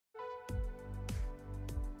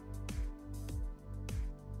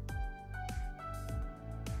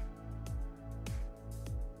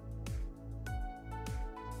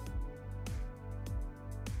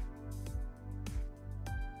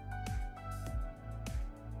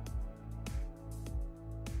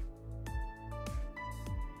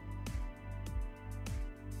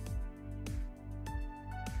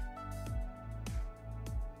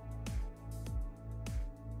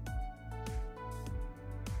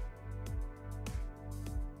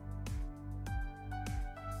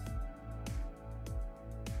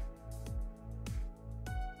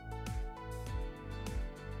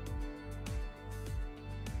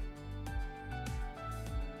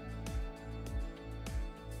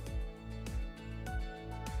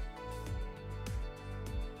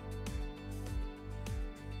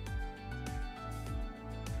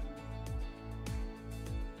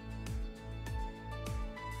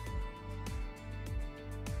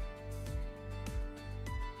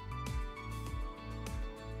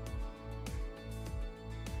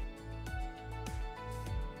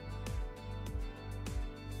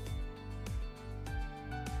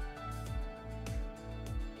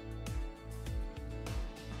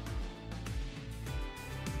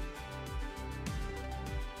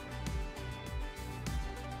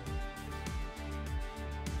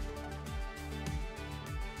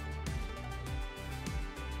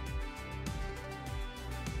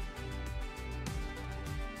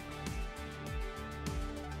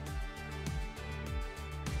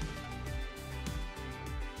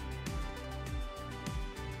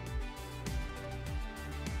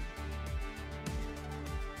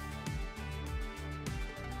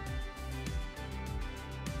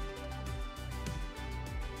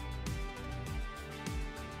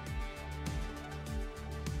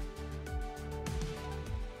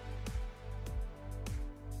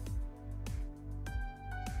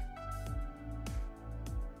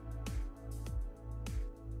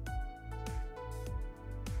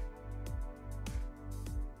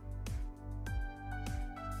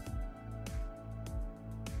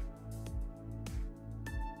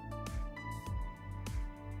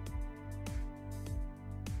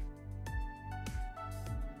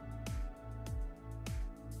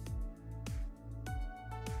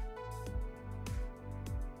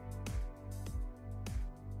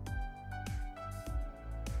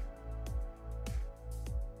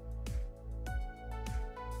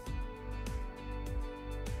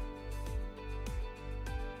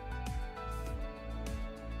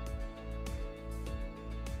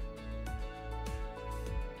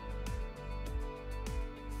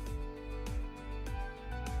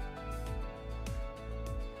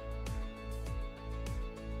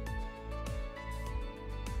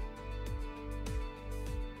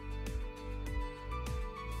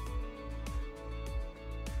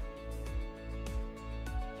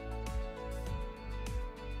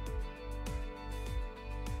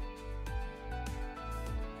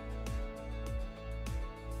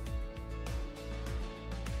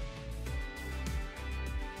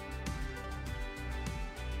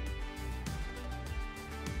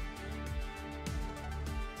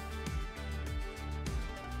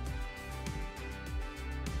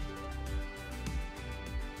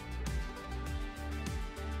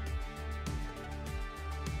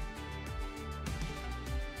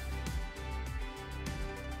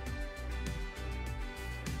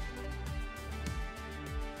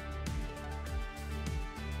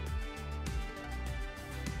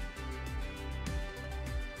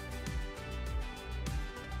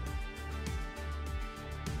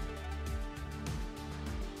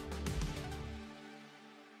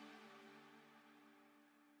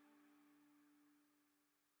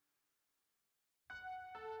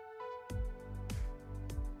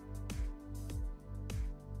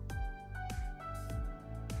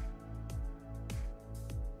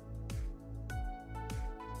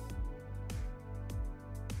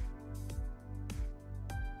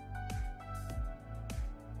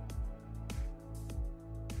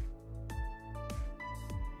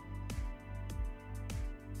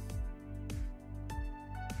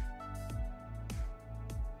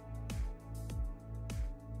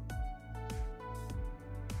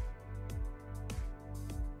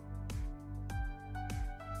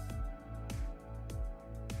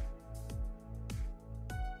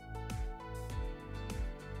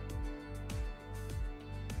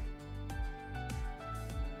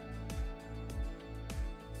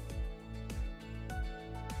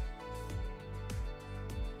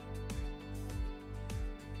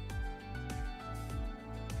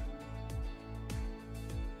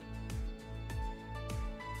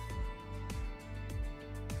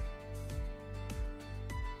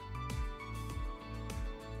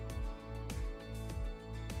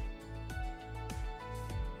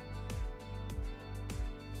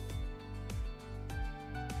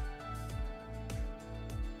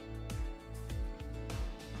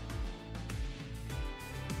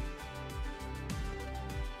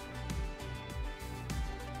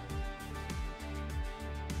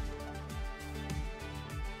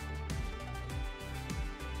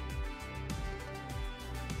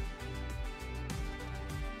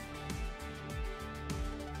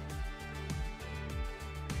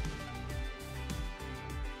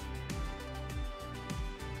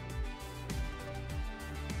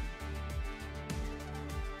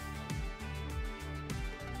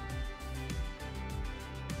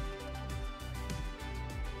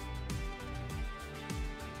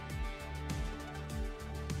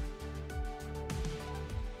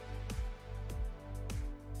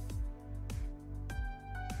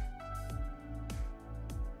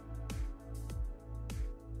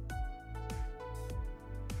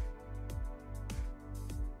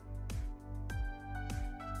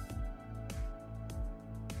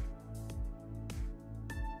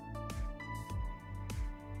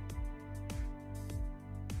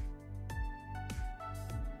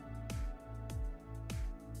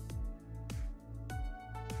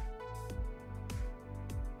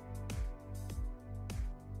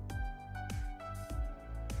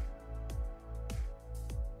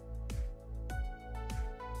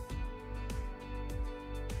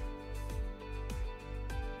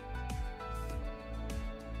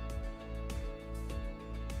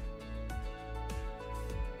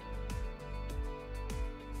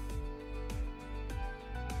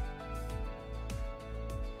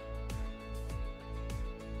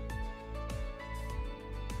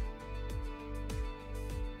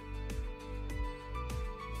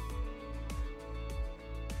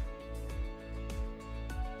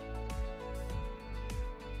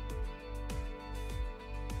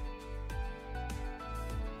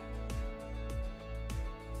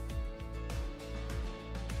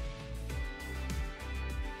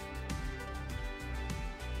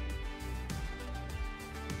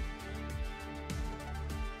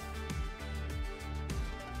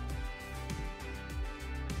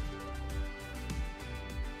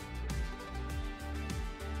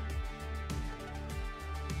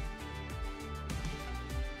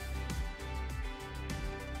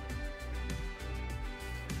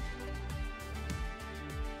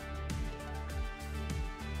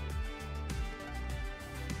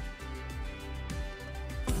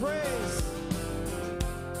praise.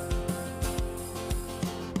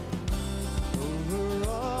 Over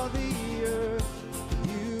all the earth,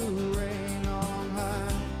 you reign on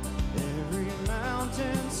high. Every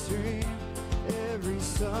mountain, stream, every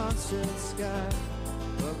sunset sky.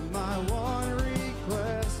 But my one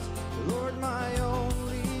request, Lord, my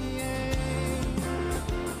only aim,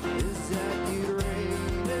 is that you'd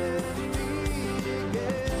reign in me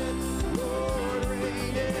again. Lord,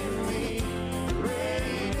 reign in me,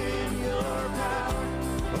 reign in your power,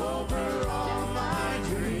 over all my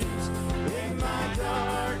dreams, in my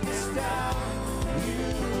darkest hour. You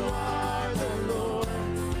are the Lord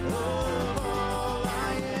of all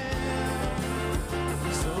I am.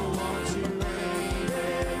 So won't you reign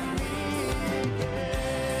in me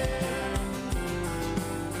again?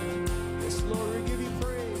 Yes, Lord, we give you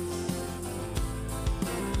praise.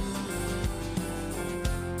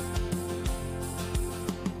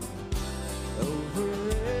 Over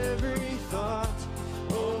every thought,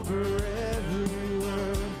 over every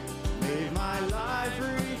word, may my life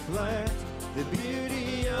reflect the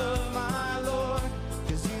beauty of my Lord.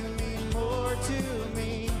 'Cause you mean more to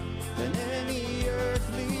me than any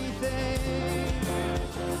earthly thing.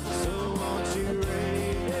 So won't you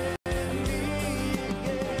reign in me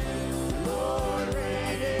again? Lord,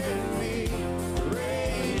 reign in me,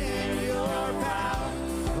 reign in your power,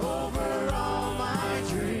 over all my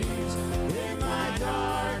dreams, in my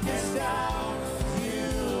darkest hour. You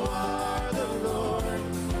are the Lord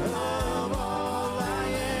of all I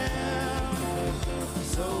am.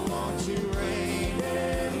 So won't you reign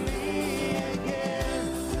in me again?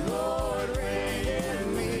 Lord, reign in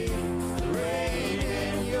me, reign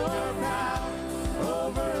in your power,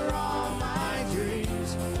 over all my dreams,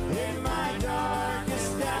 in my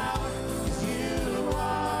darkest hour. 'Cause you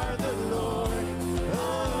are the Lord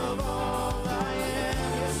of all I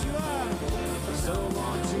am. Yes, you are. So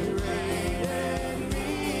won't you reign in me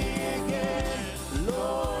again?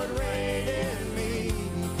 Lord, reign in me,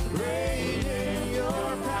 reign in your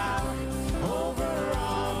power, over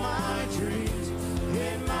all my dreams,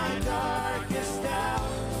 in my darkest hour.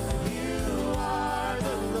 You are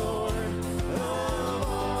the Lord of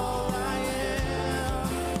all I am.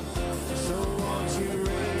 So won't you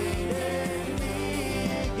reign in me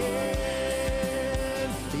again?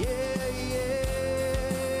 Yeah, yeah.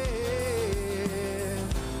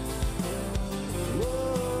 Whoa.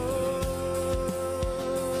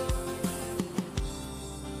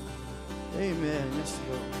 Amen. Yes,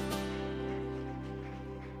 Lord.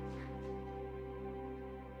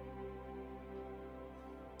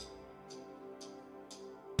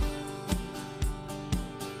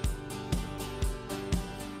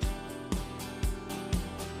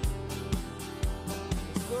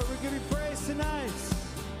 Lord, we give you praise tonight.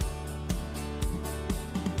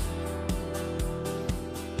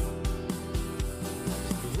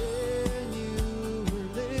 When you were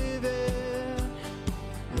living,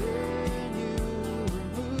 when you were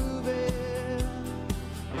moving,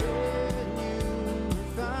 when you were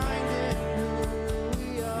finding who we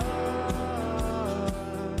are.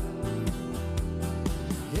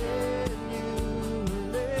 When you were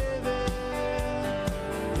living,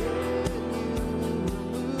 when you were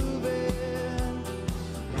moving,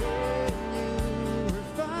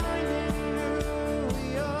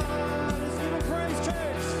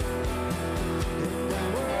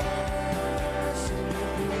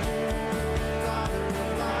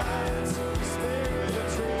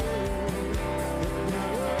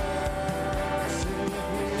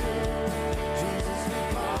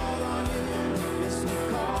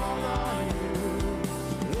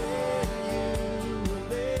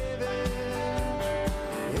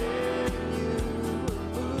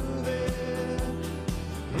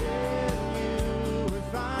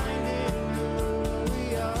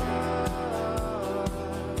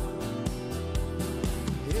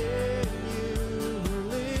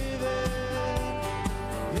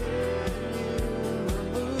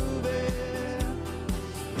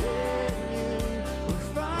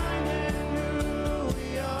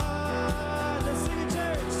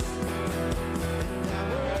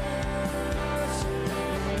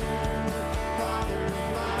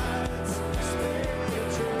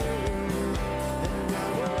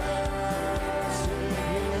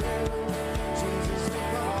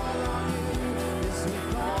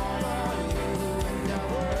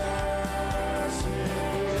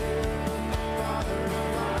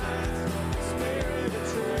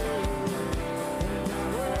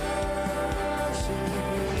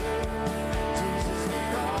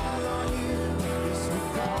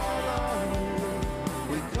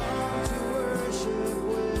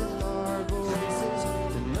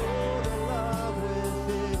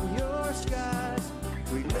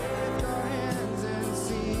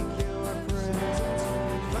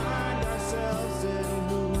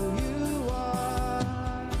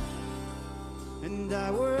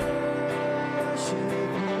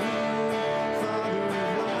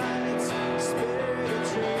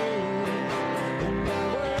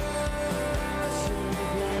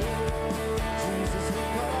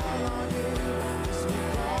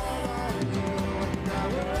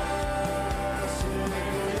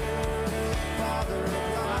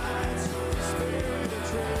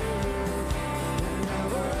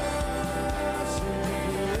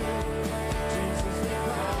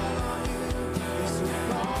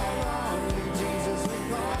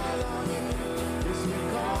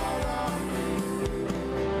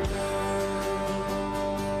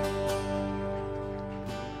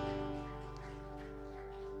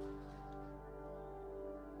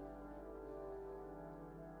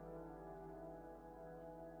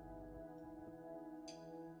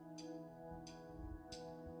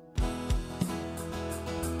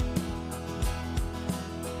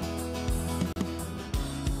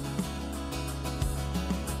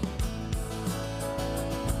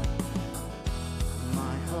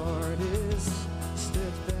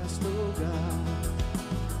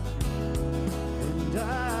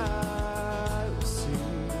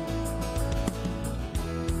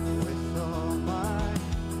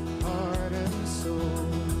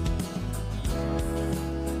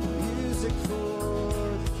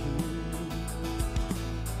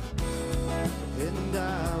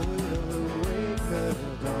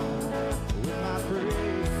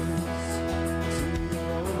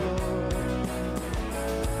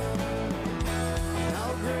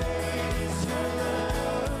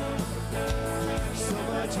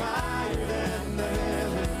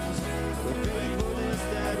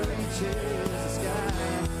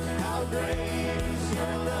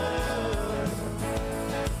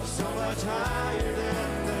 higher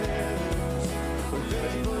than the heavens, with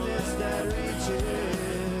faithfulness that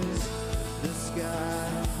reaches the sky.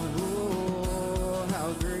 Oh, how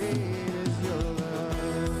great is your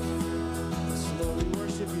love. Let's slowly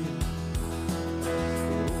worship you.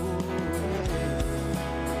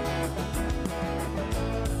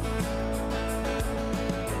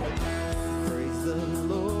 Praise the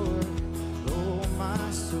Lord, oh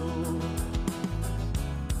my soul,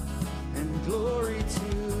 and glory to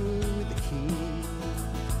the King.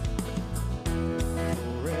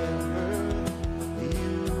 Forever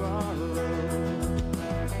you are Lord,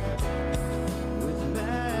 with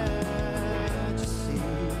majesty.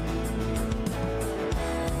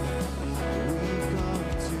 We come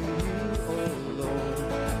to you, O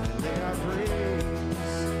Lord, and lay our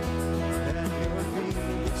praise at your feet.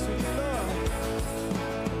 Sweet love,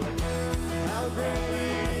 how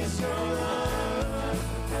great is your love,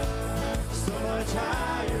 so much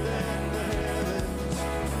higher than the heavens,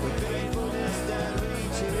 with faithfulness that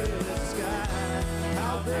reaches the sky.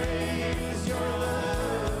 How great is your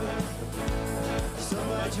love, so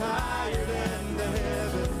much higher than the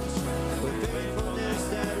heavens, with faithfulness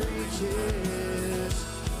that reaches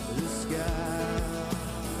the sky.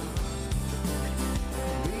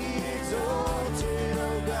 Be exalted, O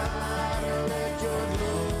God, let your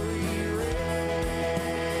glory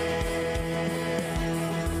reign.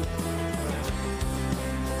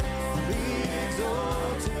 Be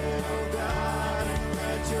exalted, O God,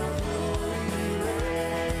 let your glory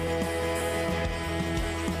reign.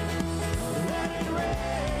 Let it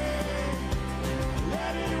rain,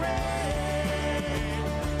 let it rain,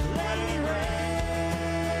 let it rain.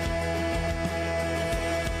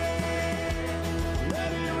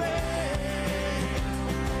 Let it rain,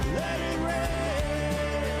 let it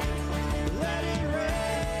rain, let it rain.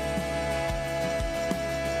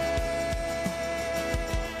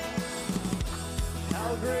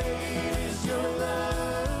 How great is your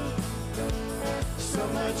love, so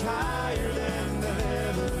much higher than the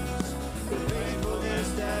heavens, with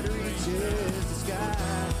faithfulness that reaches the sky.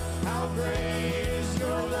 How great is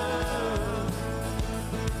your love,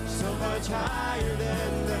 so much higher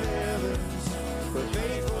than the heavens, with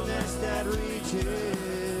faithfulness that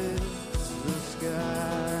reaches the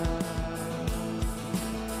sky.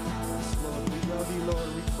 Yes, Lord, we love you, Lord.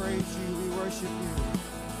 We praise you. We worship you.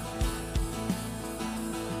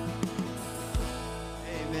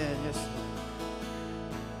 Amen. Yes, Lord.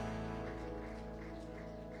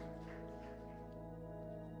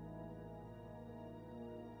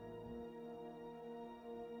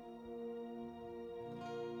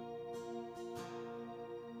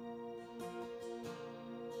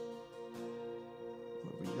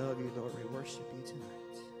 Lord, we love you, Lord. We worship you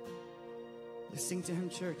tonight. Let's sing to him,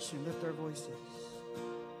 church, and lift our voices.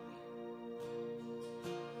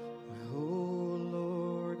 Oh,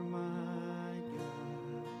 Lord, my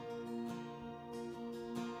God,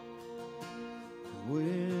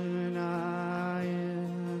 when I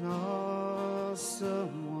in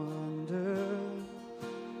awesome wonder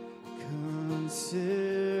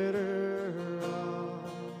consider all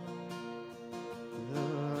the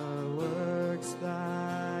works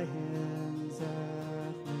thy hands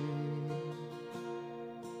have made,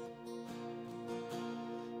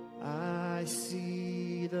 I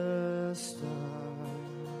see the stars,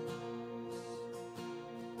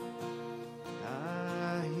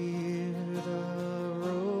 I hear the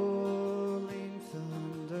rolling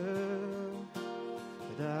thunder,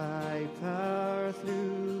 thy power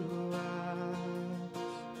throughout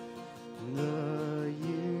the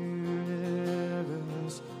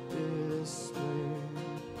universe displayed.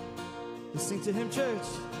 Let's sing to him, church.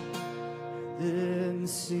 Then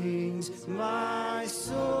sings my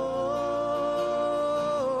soul,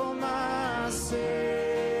 my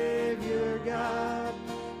Savior God,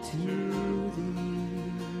 to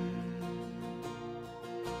thee.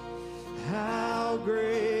 How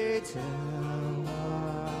great thou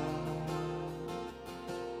art,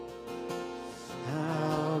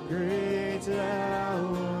 how great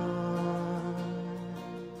thou art.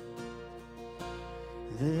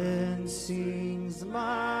 Then sings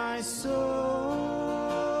my soul,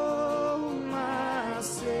 my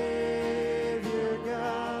Savior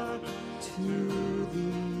God, to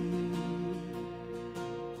thee.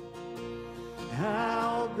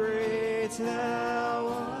 How great thou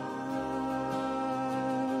art,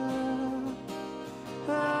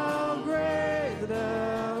 how great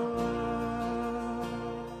thou art.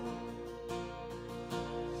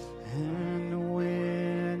 And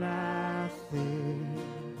when I think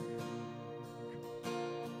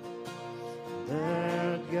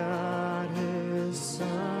that God his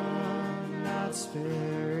Son not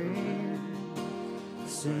sparing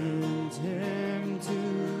sent him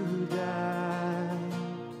to die.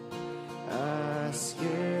 I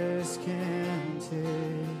scarce can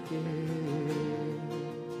take it,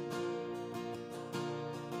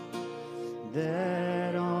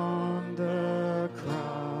 that on the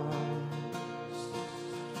cross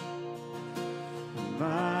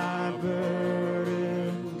my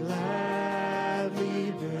burden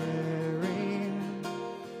gladly bearing,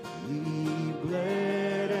 he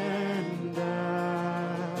bled and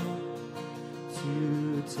died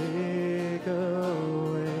to take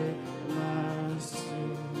away my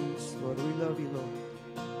sins. Lord, we love you, Lord.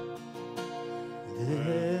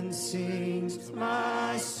 Then sings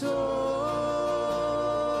my soul,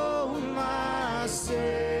 my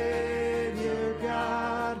Savior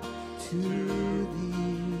God, to thee.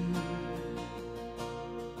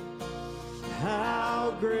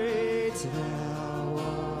 How great thou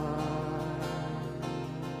art,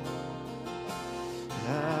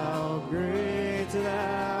 how great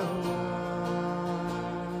thou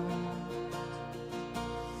art.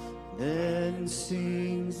 Then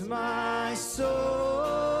sings my soul,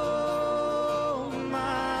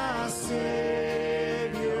 my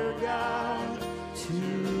Savior God,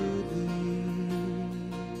 to thee.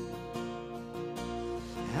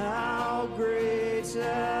 How great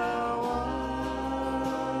thou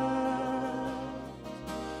art,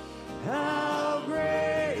 how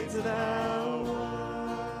great thou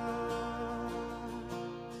art.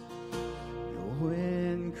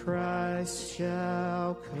 When Christ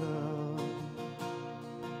shall come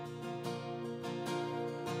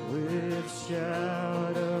with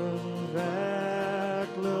shout of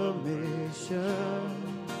acclamation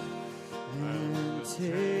and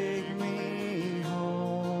take me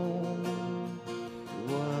home,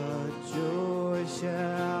 what joy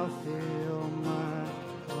shall fill my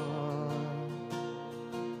heart.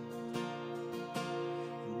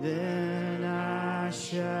 Then I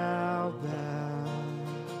shall bow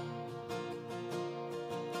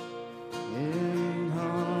in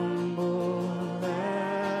humble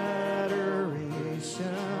adoration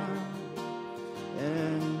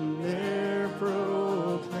and there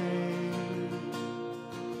proclaim,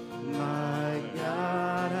 my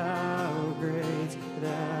God, how great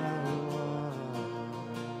thou art.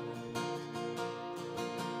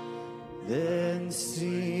 Then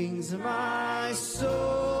sings my soul,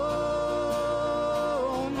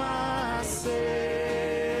 my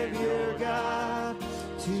Savior God,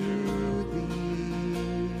 to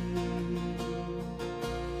thee.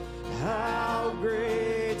 How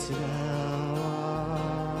great thou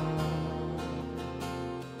art,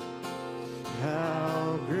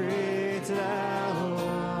 how great thou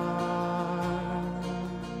art.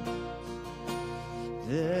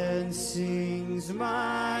 Then sings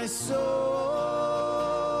my soul,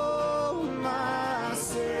 my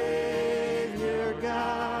Savior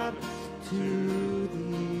God, to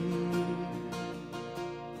thee.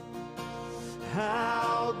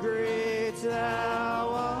 How great thou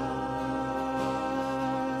art,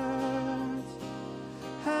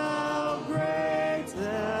 how great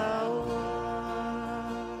thou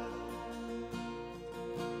art,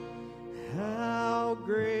 how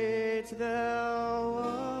great thou art,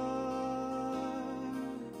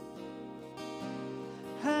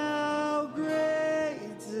 how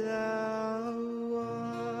great thou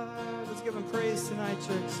art. Let's give him praise tonight,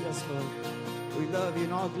 church. Yes, Lord. We love you,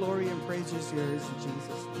 and all glory and praise is yours in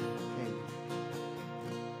Jesus' name. Amen.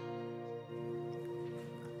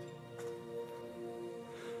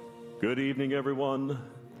 Good evening, everyone.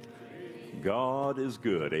 God is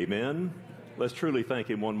good. Amen. Let's truly thank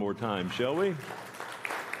him one more time, shall we?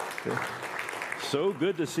 So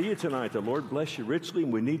good to see you tonight. The Lord bless you richly,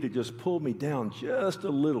 and we need to just pull me down just a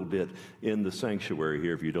little bit in the sanctuary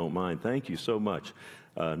here, if you don't mind. Thank you so much.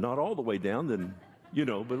 Not all the way down, then, but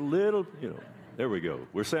a little, There we go.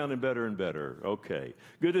 We're sounding better and better. Okay.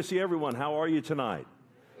 Good to see everyone. How are you tonight?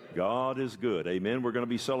 God is good. Amen. We're going to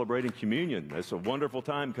be celebrating communion. It's a wonderful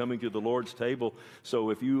time coming to the Lord's table. So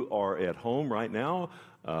if you are at home right now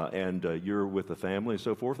and you're with the family and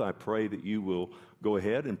so forth, I pray that you will go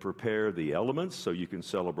ahead and prepare the elements so you can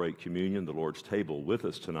celebrate communion, the Lord's table, with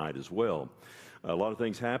us tonight as well. A lot of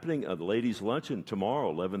things happening. The ladies' luncheon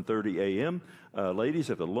tomorrow, 11:30 a.m. Ladies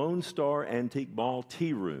at the Lone Star Antique Mall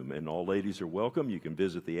Tea Room, and all ladies are welcome. You can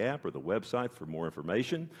visit the app or the website for more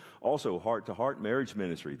information. Also, Heart to Heart Marriage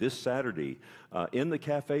Ministry this Saturday in the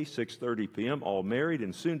cafe, 6:30 p.m. All married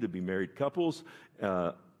and soon-to-be married couples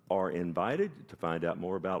are invited. To find out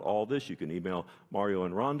more about all this, you can email Mario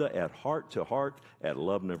and Rhonda at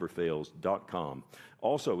hearttoheart@loveneverfails.com.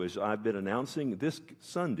 Also, as I've been announcing, this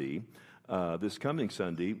Sunday, this coming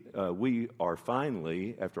Sunday, we are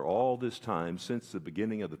finally, after all this time, since the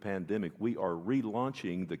beginning of the pandemic, we are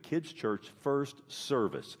relaunching the Kids Church First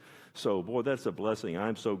Service. So, boy, that's a blessing.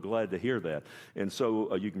 I'm so glad to hear that. And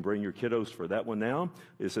so you can bring your kiddos for that one now.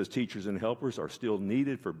 It says teachers and helpers are still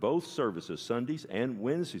needed for both services, Sundays and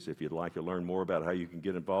Wednesdays. If you'd like to learn more about how you can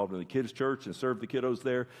get involved in the Kids Church and serve the kiddos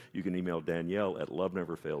there, you can email Danielle at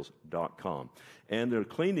loveneverfails.com. And the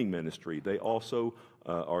cleaning ministry, they also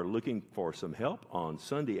are looking for some help on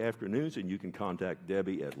Sunday afternoons, and you can contact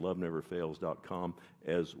Debbie at loveneverfails.com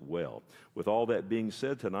as well. With all that being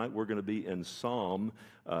said, tonight we're going to be in Psalm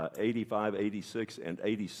 85, 86, and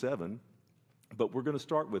 87, but we're going to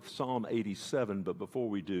start with Psalm 87, but before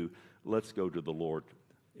we do, let's go to the Lord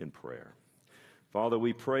in prayer. Father,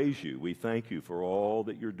 we praise you. We thank you for all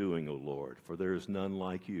that you're doing, O Lord, for there is none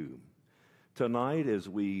like you. Tonight, as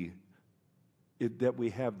we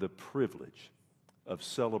have the privilege of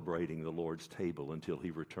celebrating the Lord's table until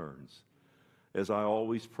he returns. As I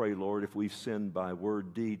always pray, Lord, if we've sinned by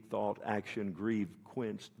word, deed, thought, action, grieved,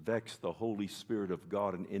 quenched, vexed the Holy Spirit of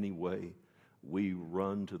God in any way, we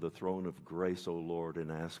run to the throne of grace, O Lord,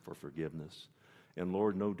 and ask for forgiveness. And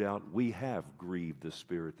Lord, no doubt we have grieved the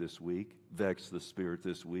Spirit this week, vexed the Spirit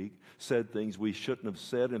this week, said things we shouldn't have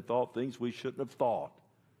said and thought things we shouldn't have thought.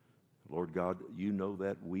 Lord God, you know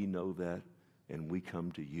that, we know that, and we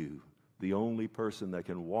come to you, the only person that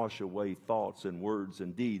can wash away thoughts and words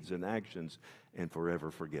and deeds and actions and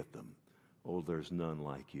forever forget them. Oh, there's none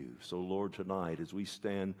like you. So, Lord, tonight, as we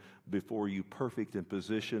stand before you perfect in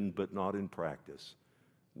position but not in practice,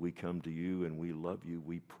 we come to you and we love you,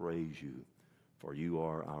 we praise you, for you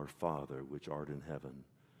are our Father which art in heaven,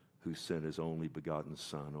 who sent his only begotten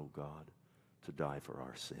Son, O God, to die for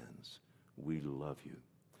our sins. We love you.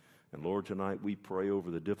 And Lord, tonight we pray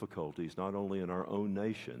over the difficulties not only in our own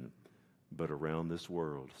nation, but around this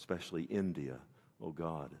world, especially India. Oh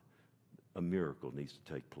God, a miracle needs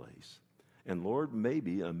to take place. And Lord,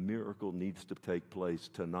 maybe a miracle needs to take place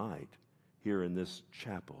tonight here in this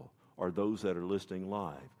chapel, or those that are listening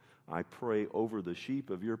live. I pray over the sheep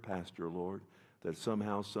of your pasture, Lord, that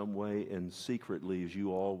somehow, some way, and secretly, as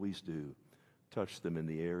you always do, touch them in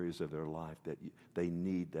the areas of their life that they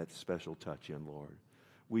need that special touch in, Lord.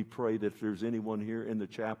 We pray that if there's anyone here in the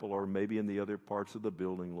chapel or maybe in the other parts of the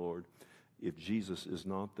building, Lord, if Jesus is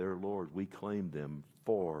not there, Lord, we claim them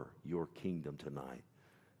for your kingdom tonight.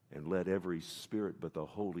 And let every spirit but the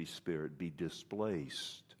Holy Spirit be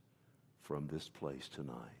displaced from this place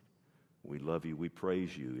tonight. We love you. We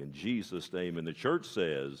praise you. In Jesus' name. And the church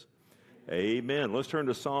says, amen. Let's turn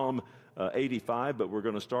to Psalm 85, but we're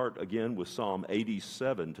going to start again with Psalm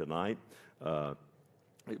 87 tonight.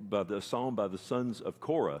 By the psalm by the sons of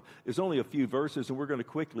Korah. It's only a few verses, and we're going to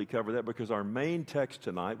quickly cover that because our main text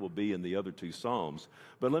tonight will be in the other two psalms.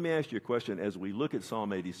 But let me ask you a question as we look at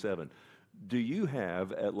Psalm 87. Do you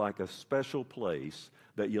have like a special place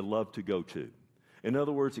that you love to go to? In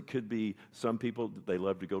other words, it could be some people, they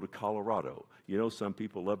love to go to Colorado. You know, some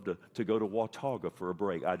people love to go to Watauga for a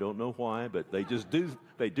break. I don't know why, but they just do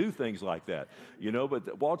things like that. You know,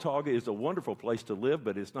 but Watauga is a wonderful place to live,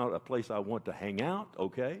 but it's not a place I want to hang out,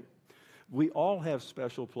 okay? We all have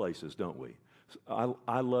special places, don't we?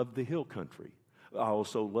 I love the hill country. I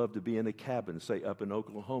also love to be in a cabin, say up in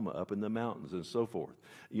Oklahoma, up in the mountains and so forth.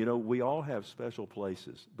 You know, we all have special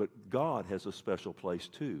places, but God has a special place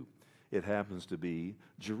too. It happens to be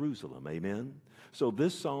Jerusalem, amen? So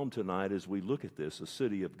this psalm tonight, as we look at this, the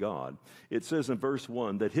city of God, it says in verse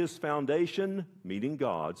 1 that his foundation, meaning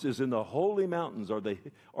God's, is in the holy mountains or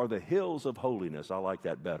the hills of holiness. I like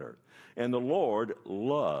that better. And the Lord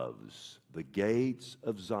loves the gates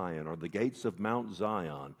of Zion, or the gates of Mount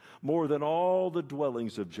Zion, more than all the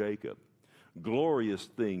dwellings of Jacob. Glorious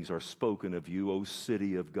things are spoken of you, O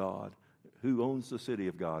city of God. Who owns the city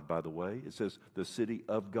of God, by the way? It says the city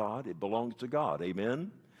of God. It belongs to God. Amen?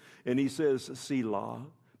 And he says, Selah.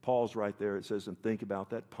 Pause right there. It says, and think about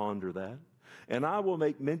that. Ponder that. And I will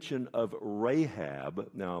make mention of Rahab.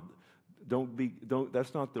 Now,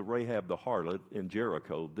 that's not the Rahab the harlot in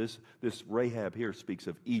Jericho. This Rahab here speaks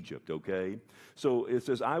of Egypt, okay? So it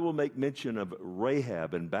says, I will make mention of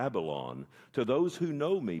Rahab in Babylon to those who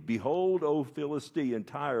know me. Behold, O Philistine,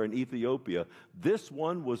 Tyre and Ethiopia, this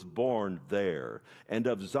one was born there. And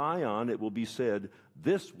of Zion it will be said,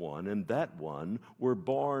 this one and that one were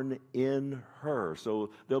born in her.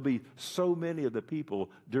 So there'll be so many of the people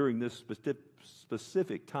during this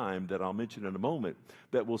specific time that I'll mention in a moment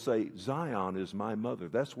that will say, Zion is my mother.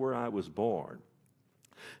 That's where I was born.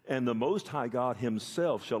 And the Most High God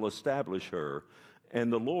himself shall establish her.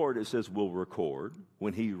 And the Lord, it says, will record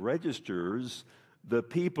when he registers the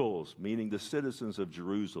peoples, meaning the citizens of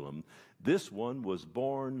Jerusalem. This one was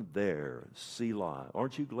born there, Selah.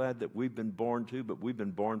 Aren't you glad that we've been born too, but we've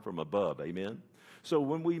been born from above, amen? So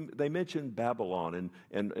when they mention Babylon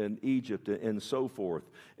and Egypt and so forth,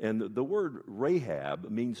 and the word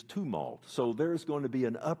Rahab means tumult. So there's going to be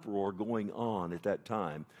an uproar going on at that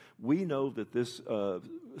time. We know that this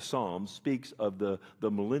psalm speaks of the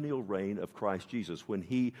millennial reign of Christ Jesus when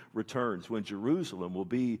he returns, when Jerusalem will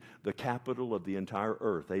be the capital of the entire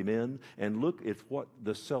earth. Amen? And look at what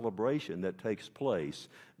the celebration that takes place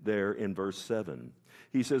there in verse 7.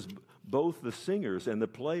 He says, both the singers and the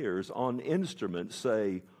players on instruments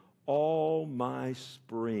say, all my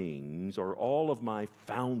springs or all of my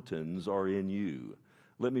fountains are in you.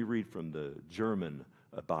 Let me read from the German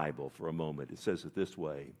Bible for a moment. It says it this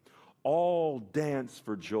way. All dance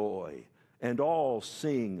for joy and all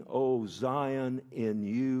sing, O Zion, in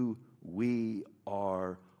you we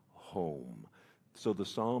are home. So the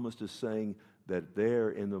psalmist is saying that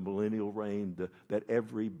there in the millennial reign, that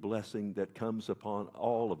every blessing that comes upon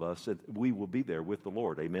all of us, that we will be there with the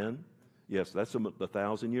Lord. Amen? Yes, that's the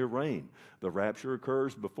 1,000-year reign. The rapture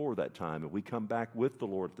occurs before that time, and we come back with the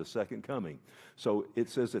Lord at the second coming. So it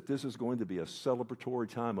says that this is going to be a celebratory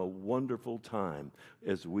time, a wonderful time,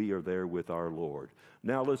 as we are there with our Lord.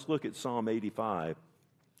 Now let's look at Psalm 85,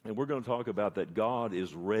 and we're going to talk about that God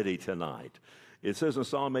is ready tonight. It says in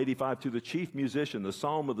Psalm 85, to the chief musician, the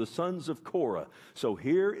psalm of the sons of Korah. So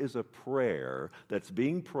here is a prayer that's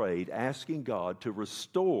being prayed, asking God to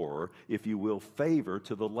restore, if you will, favor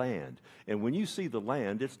to the land. And when you see the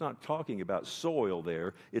land, it's not talking about soil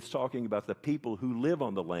there. It's talking about the people who live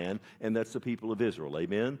on the land, and that's the people of Israel.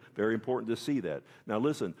 Amen? Very important to see that. Now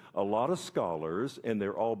listen, a lot of scholars, and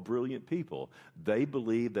they're all brilliant people, they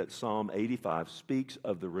believe that Psalm 85 speaks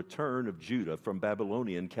of the return of Judah from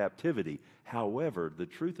Babylonian captivity. However, the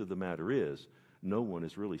truth of the matter is, no one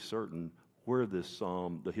is really certain where this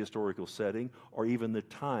psalm, the historical setting, or even the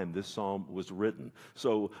time this psalm was written.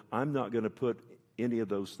 So I'm not going to put any of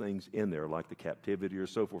those things in there, like the captivity or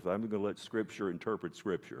so forth. I'm going to let Scripture interpret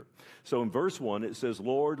Scripture. So in verse 1, it says,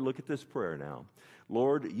 Lord, look at this prayer now.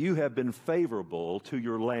 Lord, you have been favorable to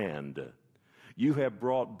your land. You have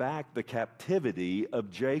brought back the captivity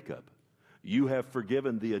of Jacob. You have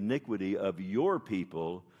forgiven the iniquity of your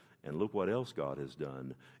people. And look what else God has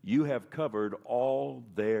done. You have covered all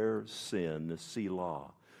their sin,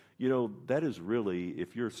 Selah. You know, that is really,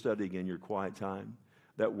 if you're studying in your quiet time,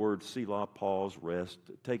 that word Selah, pause, rest,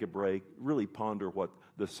 take a break, really ponder what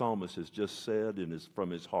the psalmist has just said and is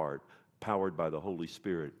from his heart, powered by the Holy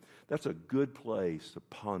Spirit. That's a good place to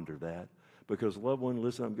ponder that. Because, loved one,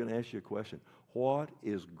 listen, I'm going to ask you a question. What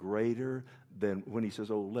is greater than when he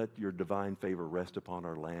says, oh, let your divine favor rest upon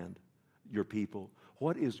our land, your people?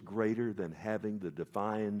 What is greater than having the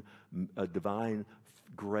divine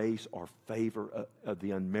grace or favor,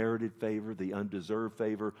 the unmerited favor, the undeserved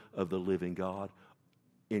favor of the living God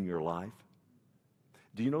in your life?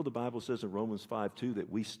 Do you know the Bible says in Romans 5:2 that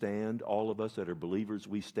we stand, all of us that are believers,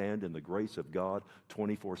 we stand in the grace of God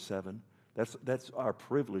 24/7? That's our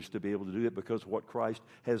privilege to be able to do it because of what Christ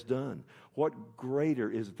has done. What greater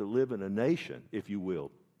is it to live in a nation, if you will,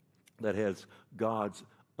 that has God's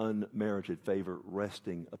unmerited favor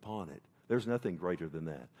resting upon it? There's nothing greater than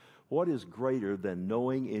that. What is greater than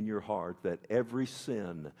knowing in your heart that every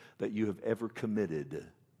sin that you have ever committed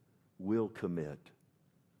will commit?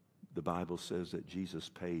 The Bible says that Jesus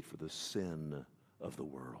paid for the sin of the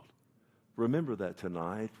world. Remember that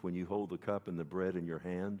tonight when you hold the cup and the bread in your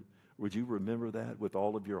hand. Would you remember that with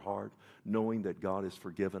all of your heart, knowing that God has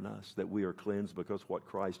forgiven us, that we are cleansed because of what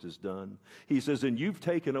Christ has done? He says, and you've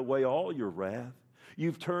taken away all your wrath.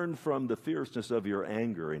 You've turned from the fierceness of your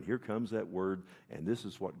anger. And here comes that word, and this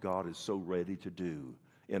is what God is so ready to do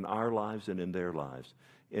in our lives and in their lives.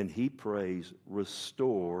 And he prays,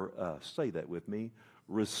 restore us. Say that with me.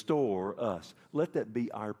 Restore us. Let that be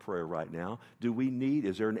our prayer right now.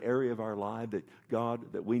 Is there an area of our life that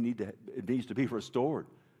God, that it needs to be restored?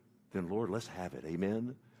 Then Lord, let's have it.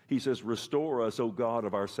 Amen. He says, restore us, O God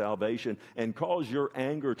of our salvation, and cause your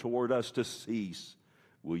anger toward us to cease.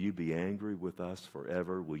 Will you be angry with us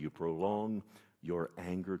forever? Will you prolong your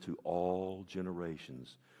anger to all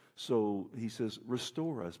generations? So he says,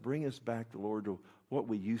 restore us, bring us back, Lord, to what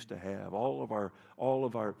we used to have, all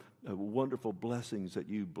of our wonderful blessings that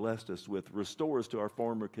you blessed us with. Restore us to our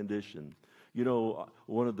former condition. You know,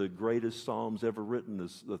 one of the greatest psalms ever written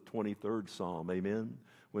is the 23rd Psalm, amen?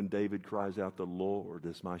 When David cries out, the Lord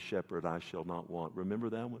is my shepherd, I shall not want. Remember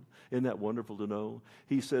that one? Isn't that wonderful to know?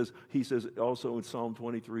 He says also in Psalm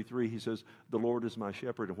 23:3, he says, the Lord is my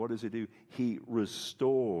shepherd. And what does he do? He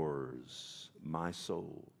restores my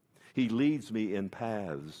soul. He leads me in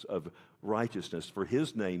paths of righteousness for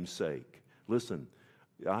his name's sake. Listen,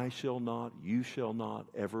 I shall not, you shall not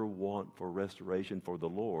ever want for restoration, for the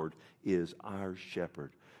Lord is our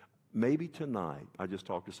shepherd. Maybe tonight, I just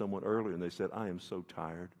talked to someone earlier and they said, I am so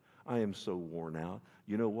tired. I am so worn out.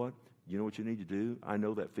 You know what? You know what you need to do? I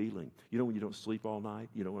know that feeling. You know when you don't sleep all night?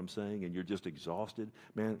 You know what I'm saying? And you're just exhausted?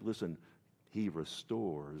 Man, listen, he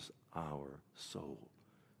restores our soul.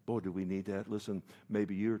 Boy, do we need that. Listen,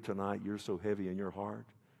 maybe you're so heavy in your heart.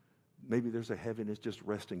 Maybe there's a heaviness just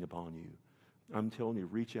resting upon you. I'm telling you,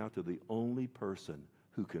 reach out to the only person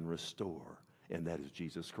who can restore, and that is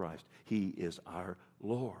Jesus Christ. He is our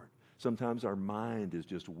Lord. Sometimes our mind is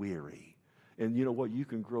just weary. And you know what? You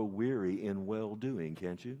can grow weary in well-doing,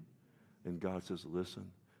 can't you? And God says,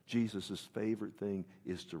 listen, Jesus' favorite thing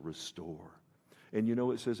is to restore. And you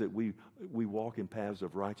know, it says that we walk in paths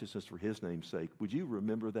of righteousness for his name's sake. Would you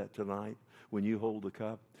remember that tonight when you hold the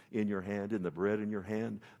cup in your hand and the bread in your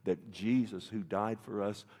hand, that Jesus, who died for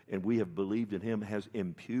us and we have believed in him, has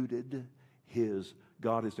imputed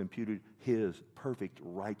God has imputed his perfect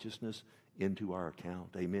righteousness into our account.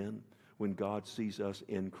 Amen? When God sees us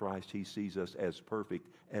in Christ, he sees us as perfect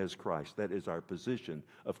as Christ. That is our position,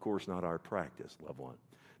 of course, not our practice, loved one.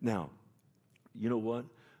 Now, you know what?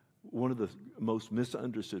 One of the most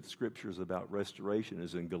misunderstood scriptures about restoration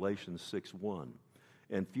is in Galatians 6:1,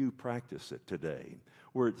 and few practice it today,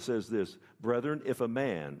 where it says this, brethren, if a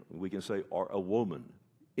man, we can say, or a woman,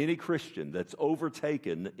 any Christian that's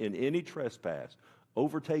overtaken in any trespass,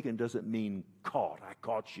 overtaken doesn't mean caught, I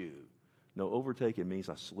caught you. No, overtaken means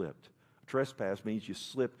I slipped. Trespass means you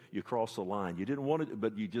slipped, you crossed the line. You didn't want it,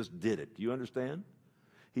 but you just did it. Do you understand?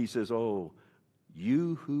 He says, oh,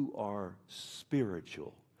 you who are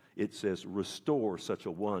spiritual, it says, restore such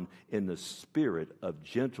a one in the spirit of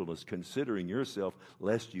gentleness, considering yourself,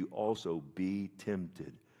 lest you also be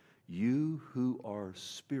tempted. You who are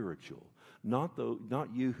spiritual, not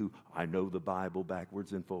you who, I know the Bible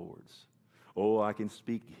backwards and forwards. Oh, I can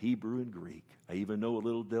speak Hebrew and Greek. I even know a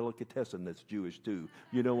little delicatessen that's Jewish too.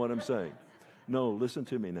 You know what I'm saying? No, listen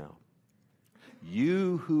to me now.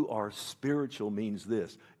 You who are spiritual means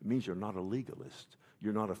this. It means you're not a legalist.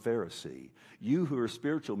 You're not a Pharisee. You who are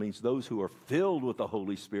spiritual means those who are filled with the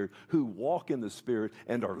Holy Spirit, who walk in the Spirit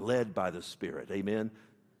and are led by the Spirit. Amen?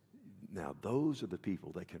 Now, those are the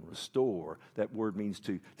people that can restore. That word means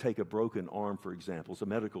to take a broken arm, for example. It's a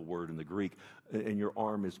medical word in the Greek, and your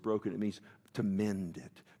arm is broken. It means to mend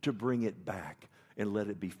it, to bring it back, and let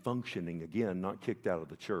it be functioning again, not kicked out of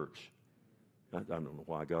the church. I don't know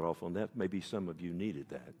why I got off on that. Maybe some of you needed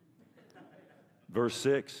that. Verse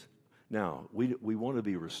 6. Now, we want to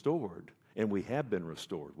be restored, and we have been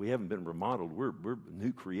restored. We haven't been remodeled. We're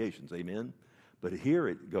new creations, amen? But here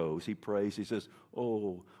it goes. He prays. He says,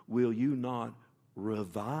 oh, will you not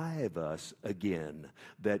revive us again,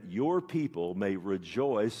 that your people may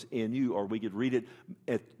rejoice in you? Or we could read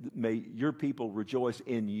it, may your people rejoice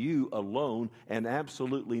in you alone and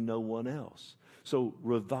absolutely no one else. So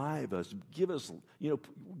revive us, give us,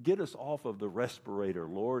 get us off of the respirator,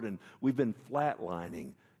 Lord, and we've been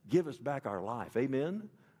flatlining. Give us back our life. Amen?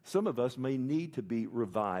 Some of us may need to be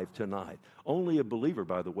revived tonight. Only a believer,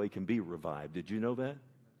 by the way, can be revived. Did you know that?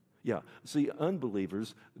 Yeah. See,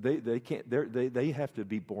 unbelievers, they can't. They have to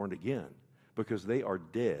be born again because they are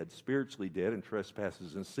dead, spiritually dead, in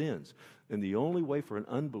trespasses and sins. And the only way for an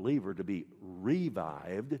unbeliever to be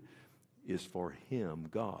revived is for him,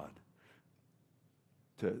 God,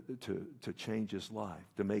 to change his life,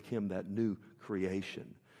 to make him that new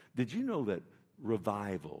creation. Did you know that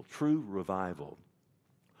revival, true revival,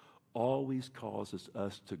 always causes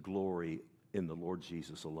us to glory in the Lord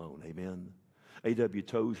Jesus alone? Amen? A.W.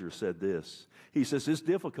 Tozer said this. He says, it's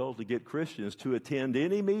difficult to get Christians to attend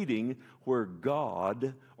any meeting where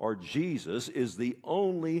God or Jesus is the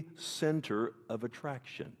only center of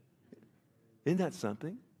attraction. Isn't that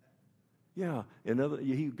something? Yeah.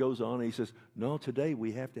 He goes on and he says, no, today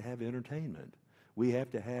we have to have entertainment. We have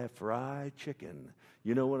to have fried chicken.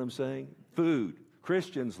 You know what I'm saying? Food.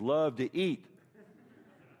 Christians love to eat.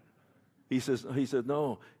 He says,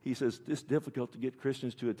 no. He says, it's difficult to get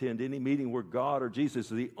Christians to attend any meeting where God or Jesus is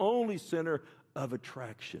the only center of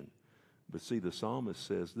attraction. But see, the psalmist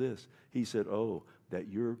says this. He said, oh, that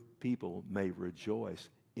your people may rejoice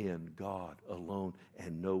in God alone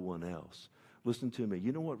and no one else. Listen to me.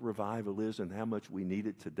 You know what revival is and how much we need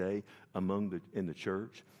it today in the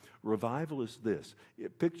church? Revival is this.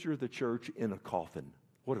 Picture the church in a coffin.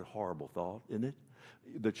 What a horrible thought, isn't it?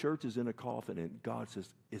 The church is in a coffin, and God says,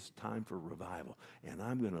 it's time for revival. And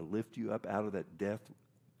I'm going to lift you up out of that death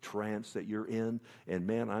trance that you're in. And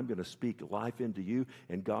man, I'm going to speak life into you.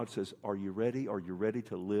 And God says, are you ready? Are you ready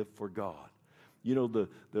to live for God? You know,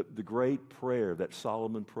 the great prayer that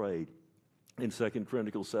Solomon prayed in 2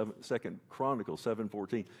 Chronicles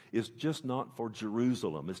 7:14 is just not for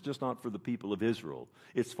Jerusalem. It's just not for the people of Israel.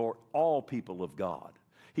 It's for all people of God.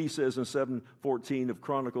 He says in 7:14 of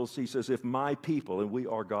Chronicles, he says, if my people, and we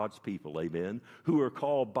are God's people, amen, who are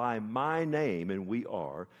called by my name, and we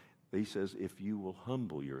are, he says, if you will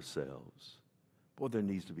humble yourselves. Boy, there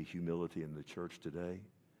needs to be humility in the church today.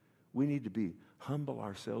 We need to humble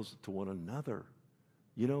ourselves to one another.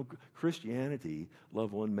 You know, Christianity,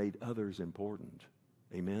 loved one, made others important.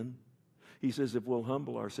 Amen? He says if we'll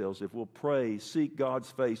humble ourselves, if we'll pray, seek God's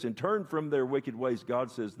face, and turn from their wicked ways, God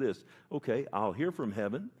says this, okay, I'll hear from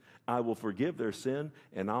heaven, I will forgive their sin,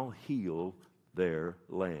 and I'll heal their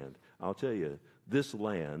land. I'll tell you, this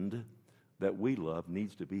land that we love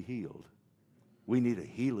needs to be healed. We need a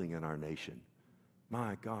healing in our nation.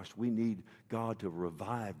 My gosh, we need God to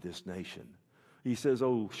revive this nation. He says,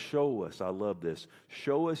 oh, show us, I love this,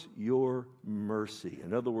 show us your mercy.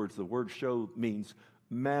 In other words, the word show means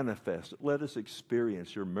manifest. Let us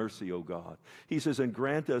experience your mercy, O God. He says, and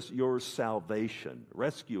grant us your salvation.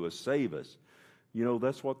 Rescue us, save us. You know,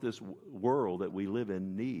 that's what this world that we live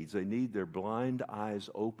in needs. They need their blind eyes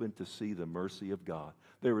open to see the mercy of God.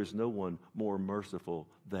 There is no one more merciful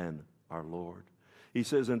than our Lord. He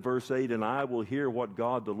says in verse 8, and I will hear what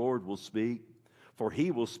God the Lord will speak, for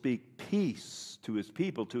he will speak peace to his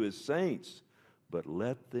people, to his saints, but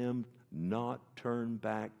let them not turn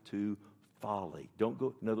back to folly. Don't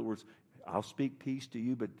go, in other words, I'll speak peace to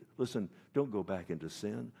you, but listen, don't go back into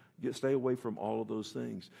sin. Stay away from all of those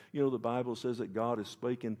things. You know, the Bible says that God has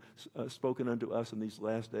spoken unto us in these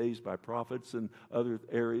last days by prophets and other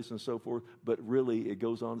areas and so forth, but really it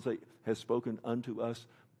goes on to say, has spoken unto us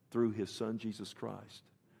through his Son, Jesus Christ.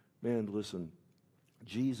 Man, listen,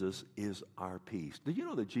 Jesus is our peace. Did you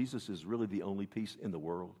know that Jesus is really the only peace in the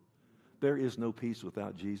world? There is no peace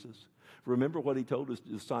without Jesus. Remember what he told his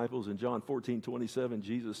disciples in John 14:27.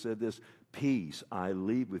 Jesus said this, peace I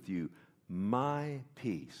leave with you, my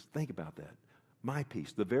peace. Think about that. My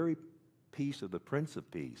peace, the very peace of the Prince of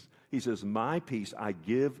Peace. He says, my peace I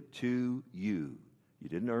give to you. You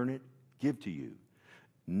didn't earn it, give to you.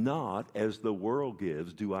 Not as the world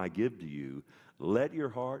gives do I give to you. Let your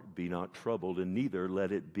heart be not troubled, and neither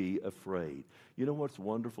let it be afraid. You know what's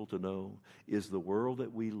wonderful to know is the world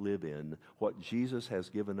that we live in, what Jesus has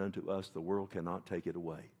given unto us, the world cannot take it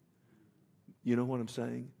away. You know what I'm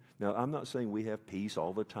saying? Now, I'm not saying we have peace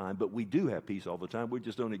all the time, but we do have peace all the time. We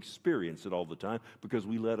just don't experience it all the time because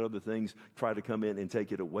we let other things try to come in and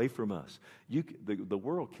take it away from us. The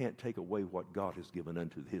world can't take away what God has given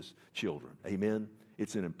unto his children. Amen?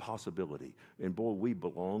 It's an impossibility. And boy, we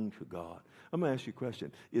belong to God. I'm going to ask you a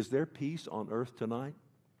question. Is there peace on earth tonight?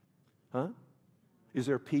 Huh? Is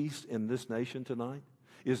there peace in this nation tonight?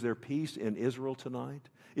 Is there peace in Israel tonight?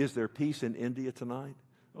 Is there peace in India tonight?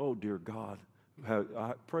 Oh, dear God.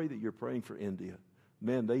 I pray that you're praying for India.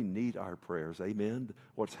 Man, they need our prayers. Amen?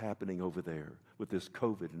 What's happening over there with this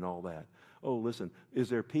COVID and all that. Oh, listen, is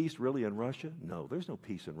there peace really in Russia? No, there's no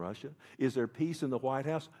peace in Russia. Is there peace in the White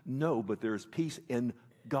House? No, but there's peace in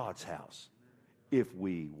God's house. If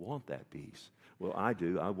we want that peace. Well, I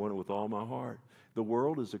do. I want it with all my heart. The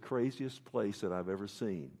world is the craziest place that I've ever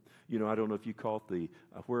seen. You know, I don't know if you caught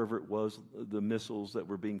wherever it was, the missiles that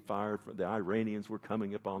were being fired. The Iranians were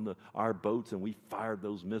coming up on our boats, and we fired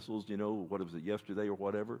those missiles, you know, what was it, yesterday or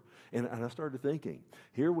whatever? And I started thinking,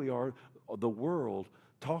 here we are, the world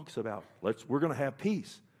talks about, we're going to have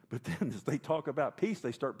peace. But then as they talk about peace,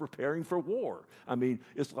 they start preparing for war. I mean,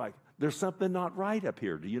 it's like, there's something not right up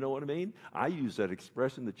here. Do you know what I mean? I use that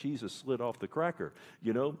expression, the cheese has slid off the cracker,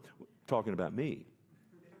 you know, talking about me.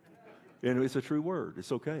 And it's a true word.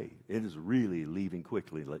 It's okay. It is really leaving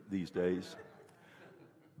quickly these days.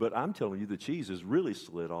 But I'm telling you, the cheese has really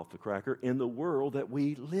slid off the cracker in the world that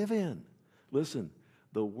we live in. Listen,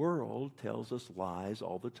 the world tells us lies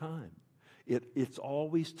all the time. It's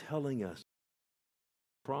always telling us,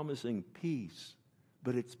 promising peace,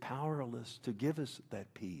 but it's powerless to give us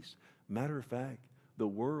that peace. Matter of fact, the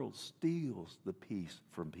world steals the peace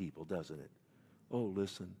from people, doesn't it? Oh,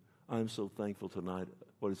 listen, I'm so thankful tonight.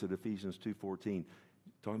 What is it, Ephesians 2:14,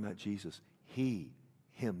 talking about Jesus. He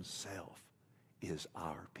himself is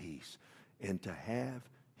our peace. And to have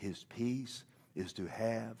his peace is to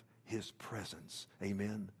have his presence.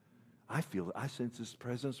 Amen. I sense his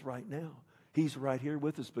presence right now. He's right here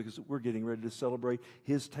with us because we're getting ready to celebrate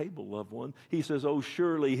his table, loved one. He says, oh,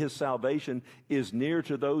 surely his salvation is near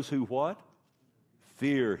to those who what?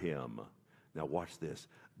 Fear him. Now watch this.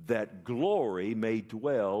 That glory may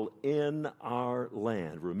dwell in our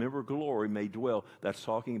land. Remember, glory may dwell. That's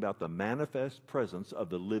talking about the manifest presence of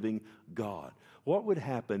the living God. What would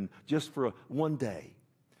happen just for one day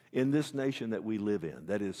in this nation that we live in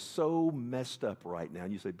that is so messed up right now?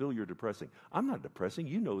 And you say, Bill, you're depressing. I'm not depressing.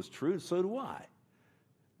 You know it's true, and so do I.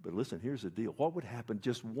 But listen, here's the deal. What would happen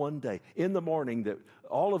just one day in the morning that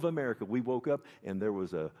all of America, we woke up and there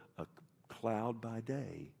was a cloud by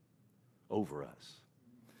day over us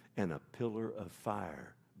and a pillar of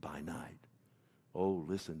fire by night? Oh,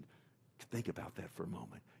 listen, think about that for a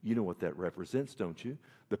moment. You know what that represents, don't you?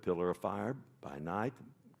 The pillar of fire by night,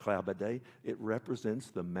 cloud by day. It represents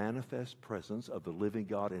the manifest presence of the living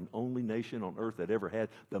God, and only nation on earth that ever had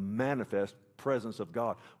the manifest presence of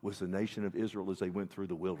God was the nation of Israel as they went through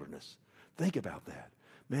the wilderness. Think about that.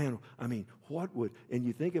 Man, I mean, what would, and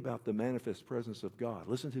you think about the manifest presence of God.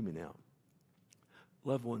 Listen to me now.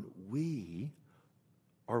 Loved one,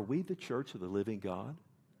 are we the church of the living God?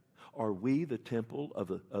 Are we the temple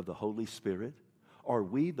of the Holy Spirit? Are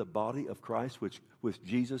we the body of Christ, which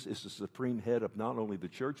Jesus is the supreme head of not only the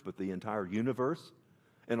church, but the entire universe?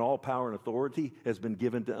 And all power and authority has been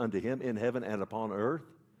given unto him in heaven and upon earth?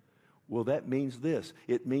 Well, that means this.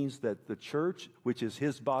 It means that the church, which is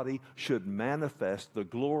his body, should manifest the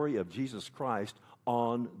glory of Jesus Christ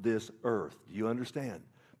on this earth. Do you understand?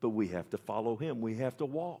 But we have to follow him. We have to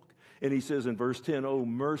walk. And he says in verse 10, oh,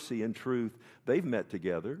 mercy and truth, they've met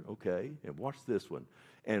together, okay? And watch this one.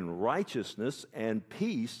 And righteousness and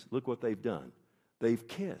peace, look what they've done. They've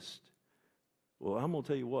kissed. Well, I'm going to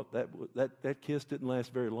tell you what, that kiss didn't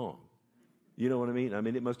last very long. You know what I mean? I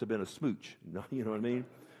mean, it must have been a smooch. You know what I mean?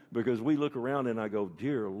 Because we look around and I go,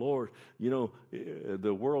 dear Lord, you know,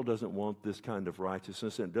 the world doesn't want this kind of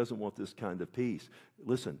righteousness and doesn't want this kind of peace.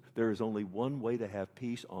 Listen, there is only one way to have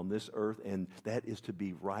peace on this earth, and that is to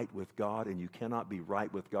be right with God, and you cannot be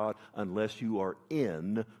right with God unless you are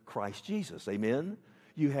in Christ Jesus. Amen?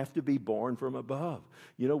 You have to be born from above.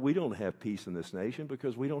 You know, we don't have peace in this nation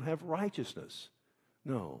because we don't have righteousness.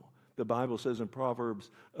 No. The Bible says in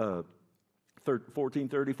Proverbs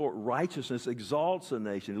 14:34, righteousness exalts a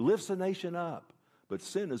nation, lifts a nation up, but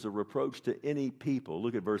sin is a reproach to any people.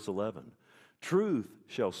 Look at verse 11. Truth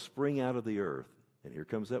shall spring out of the earth, and here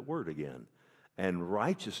comes that word again, and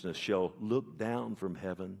righteousness shall look down from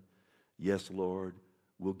heaven. Yes, Lord,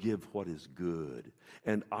 will give what is good,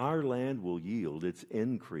 and our land will yield its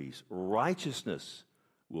increase. Righteousness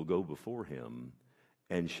will go before him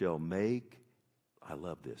and shall make, I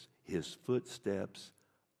love this, his footsteps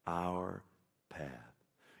our path.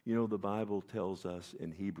 You know, the Bible tells us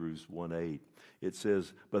in Hebrews 1:8, it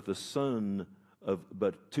says, but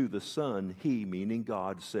to the Son, he, meaning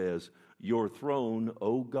God, says, your throne,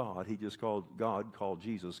 O God, God called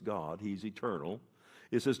Jesus God, he's eternal.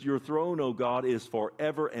 It says, your throne, O God, is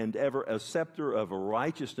forever and ever. A scepter of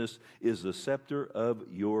righteousness is the scepter of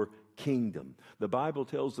your kingdom. The Bible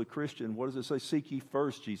tells the Christian, what does it say? Seek ye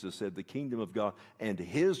first, Jesus said, the kingdom of God and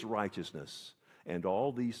his righteousness, and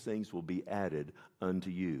all these things will be added unto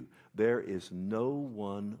you. There is no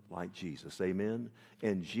one like Jesus. Amen?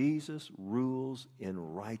 And Jesus rules in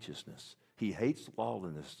righteousness. He hates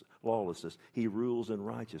lawlessness. He rules in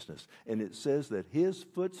righteousness. And it says that his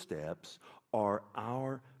footsteps are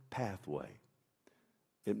our pathway.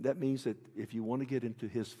 And that means that if you want to get into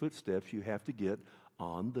his footsteps, you have to get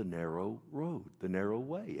on the narrow road, the narrow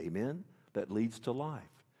way, amen, that leads to life.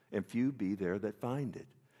 And few be there that find it.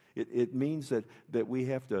 It means that we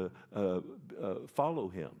have to follow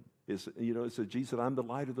him. It says, Jesus said, I'm the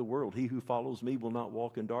light of the world. He who follows me will not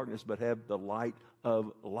walk in darkness, but have the light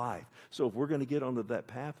of life. So if we're going to get onto that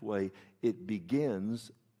pathway, it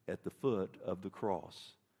begins at the foot of the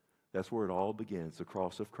cross. That's where it all begins, the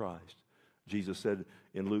cross of Christ. Jesus said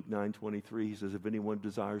in Luke 9:23, he says, if anyone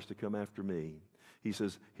desires to come after me, he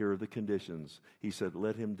says, here are the conditions. He said,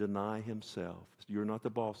 let him deny himself. You're not the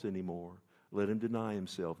boss anymore. Let him deny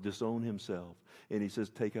himself, disown himself. And he says,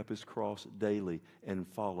 take up his cross daily and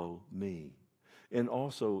follow me. And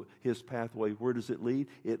also his pathway, where does it lead?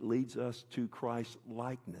 It leads us to Christ's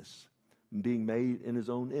likeness, being made in his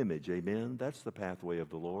own image. Amen? That's the pathway of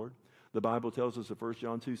the Lord. The Bible tells us in 1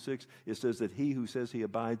 John 2:6, it says that he who says he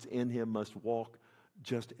abides in him must walk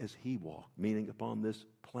just as he walked, meaning upon this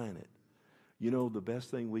planet. You know, the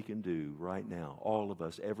best thing we can do right now, all of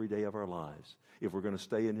us, every day of our lives, if we're going to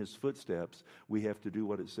stay in his footsteps, we have to do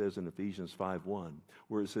what it says in Ephesians 5:1,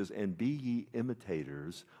 where it says, and be ye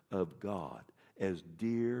imitators of God as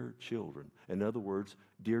dear children. In other words,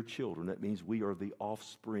 dear children, that means we are the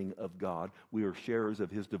offspring of God. We are sharers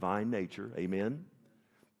of his divine nature. Amen?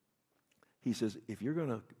 He says, if you're going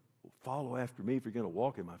to follow after me, if you're going to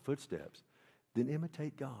walk in my footsteps, then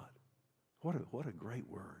imitate God. What a great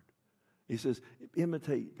word. He says,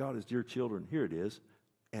 imitate God as dear children. Here it is.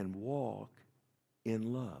 And walk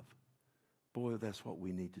in love. Boy, that's what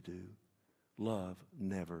we need to do. Love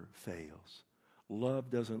never fails. Love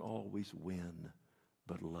doesn't always win,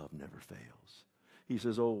 but love never fails. He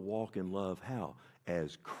says, oh, walk in love. How?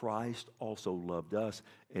 As Christ also loved us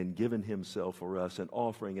and given himself for us, an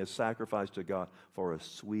offering as sacrifice to God for a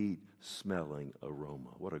sweet-smelling aroma.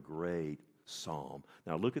 What a great psalm.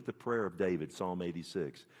 Now look at the prayer of David, Psalm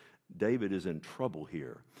 86. David is in trouble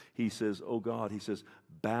here. He says, oh God, he says,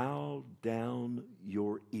 bow down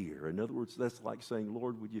your ear. In other words, that's like saying,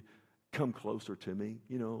 Lord, would you come closer to me?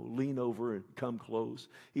 You know, lean over and come close.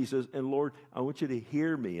 He says, and Lord, I want you to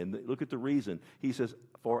hear me. And look at the reason. He says,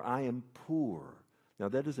 for I am poor. Now,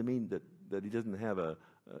 that doesn't mean that he doesn't have a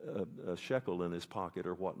shekel in his pocket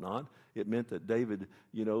or whatnot. It meant that David,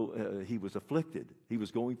 he was afflicted. He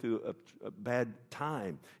was going through a bad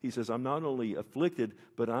time. He says, I'm not only afflicted,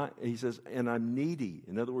 but he says, and I'm needy.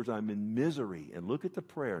 In other words, I'm in misery. And look at the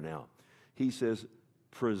prayer now. He says,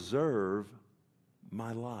 preserve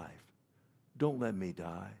my life. Don't let me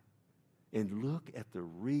die. And look at the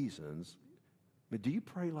reasons. But do you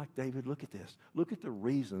pray like David? Look at this. Look at the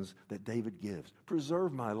reasons that David gives.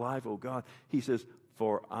 Preserve my life, O God. He says,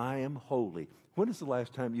 for I am holy. When is the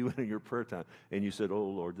last time you went in your prayer time and you said, oh,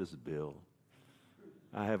 Lord, this is Bill.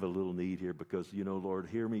 I have a little need here because, Lord,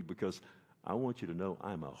 hear me because I want you to know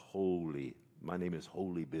I'm my name is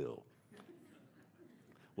Holy Bill.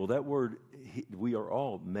 Well, that word, we are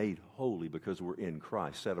all made holy because we're in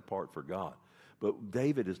Christ, set apart for God. But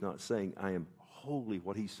David is not saying I am holy.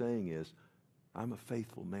 What he's saying is, I'm a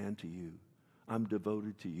faithful man to you. I'm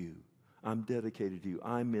devoted to you. I'm dedicated to you.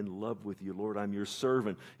 I'm in love with you, Lord. I'm your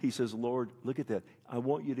servant. He says, Lord, look at that. I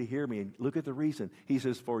want you to hear me. And look at the reason. He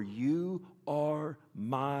says, for you are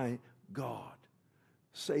my God.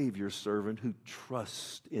 Save your servant who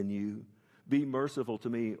trusts in you. Be merciful to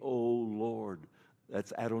me, O Lord.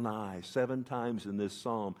 That's Adonai. 7 times in this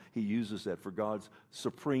psalm, he uses that for God's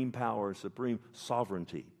supreme power, supreme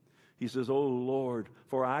sovereignty. He says, oh Lord,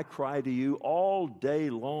 for I cry to you all day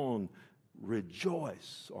long,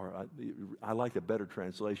 rejoice. Or I like a better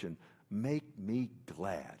translation, make me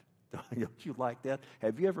glad. Don't you like that?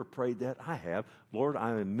 Have you ever prayed that? I have. Lord,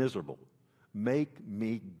 I am miserable. Make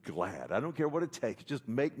me glad. I don't care what it takes. Just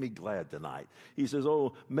make me glad tonight. He says,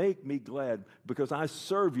 oh, make me glad because I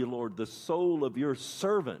serve you, Lord, the soul of your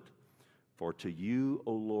servant. For to you,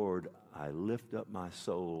 O Lord, I lift up my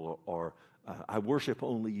soul, or I worship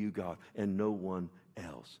only you, God, and no one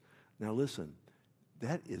else. Now listen,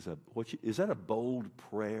 is that a bold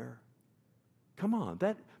prayer? Come on,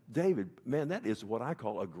 David, man, that is what I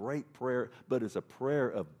call a great prayer, but it's a prayer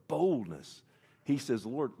of boldness. He says,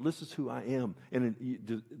 Lord, this is who I am. And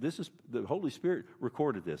this is the Holy Spirit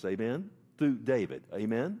recorded this, amen, through David,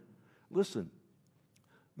 amen. Listen,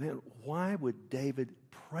 man, why would David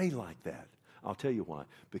pray like that? I'll tell you why.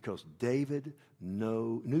 Because David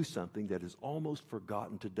knew something that is almost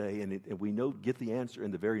forgotten today, and we get the answer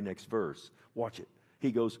in the very next verse. Watch it.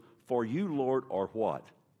 He goes, for you, Lord, are what?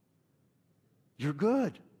 You're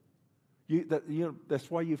good. That's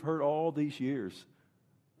why you've heard all these years,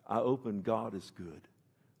 I open, God is good.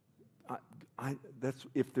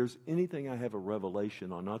 If there's anything I have a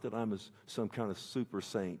revelation on, not that I'm some kind of super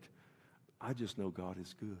saint, I just know God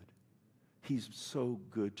is good. He's so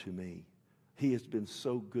good to me. He has been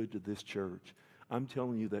so good to this church. I'm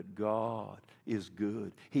telling you that God is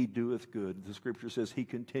good. He doeth good. The scripture says he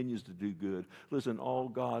continues to do good. Listen, all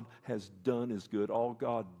God has done is good. All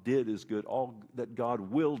God did is good. All that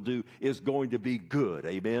God will do is going to be good.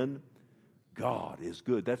 Amen? God is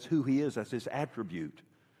good. That's who he is. That's his attribute.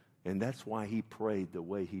 And that's why he prayed the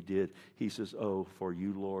way he did. He says, oh, for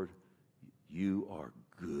you, Lord, you are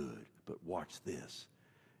good. But watch this.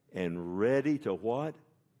 And ready to what?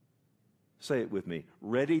 Say it with me.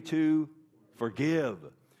 Ready to forgive.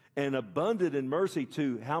 And abundant in mercy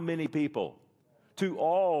to how many people? To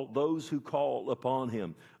all those who call upon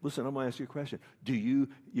him. Listen, I'm going to ask you a question. You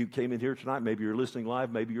came in here tonight, maybe you're listening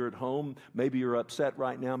live, maybe you're at home, maybe you're upset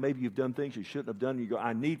right now, maybe you've done things you shouldn't have done, and you go,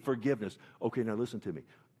 I need forgiveness. Okay, now listen to me.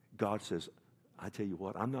 God says, I tell you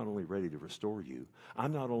what, I'm not only ready to restore you,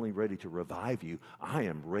 I'm not only ready to revive you, I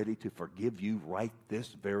am ready to forgive you right this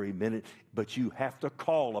very minute, but you have to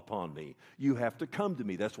call upon me. You have to come to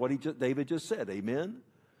me. That's what David just said, amen?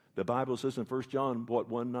 The Bible says in 1 John,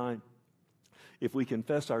 1:9, if we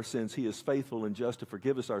confess our sins, he is faithful and just to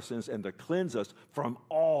forgive us our sins and to cleanse us from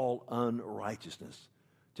all unrighteousness.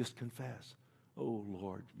 Just confess. Oh,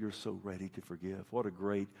 Lord, you're so ready to forgive. What a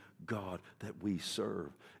great God that we serve.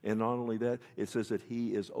 And not only that, it says that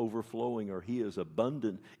he is overflowing, or he is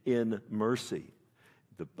abundant in mercy.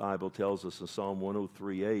 The Bible tells us in Psalm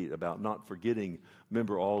 103:8 about not forgetting,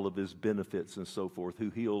 remember, all of his benefits and so forth, who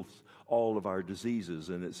heals all of our diseases.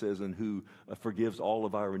 And it says, and who forgives all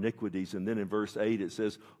of our iniquities. And then in verse 8 it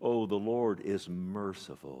says, oh, the Lord is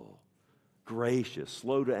merciful, gracious,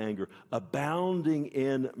 slow to anger, abounding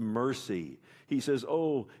in mercy. He says,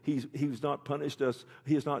 oh, he's not punished us.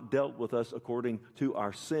 He has not dealt with us according to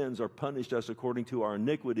our sins, or punished us according to our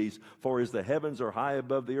iniquities. For as the heavens are high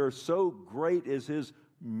above the earth, so great is his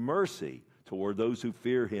mercy toward those who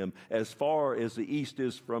fear him. As far as the east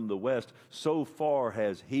is from the west, so far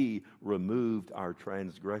has he removed our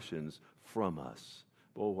transgressions from us.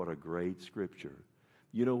 Oh, what a great scripture.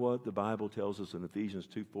 You know what the Bible tells us in Ephesians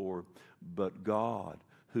 2:4? But God,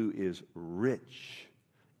 who is rich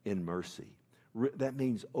in mercy. That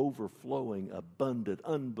means overflowing, abundant,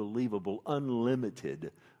 unbelievable,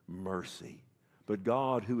 unlimited mercy. But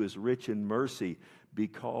God, who is rich in mercy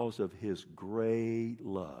because of his great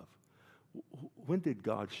love. When did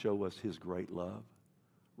God show us his great love?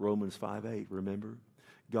 Romans 5:8, remember?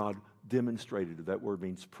 God demonstrated, that word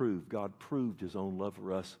means prove. God proved his own love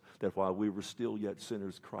for us, that while we were still yet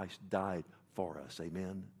sinners, Christ died for us.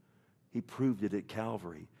 Amen? He proved it at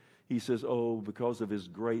Calvary. He says, oh, because of his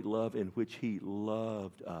great love in which he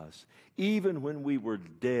loved us, even when we were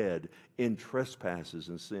dead in trespasses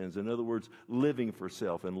and sins. In other words, living for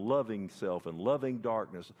self and loving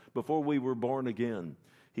darkness before we were born again.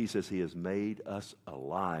 He says he has made us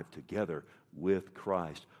alive together with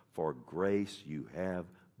Christ. For grace you have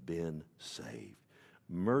been saved.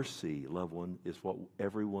 Mercy, loved one, is what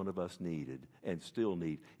every one of us needed and still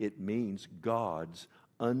need. It means God's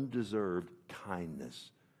undeserved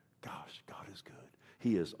kindness. Gosh, God is good.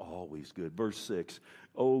 He is always good. Verse 6,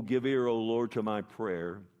 oh, give ear, O Lord, to my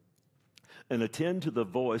prayer, and attend to the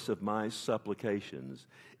voice of my supplications.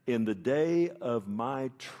 In the day of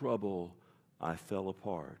my trouble, I fell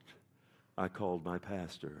apart. I called my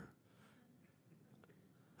pastor.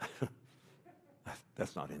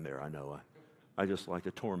 That's not in there, I know. I just like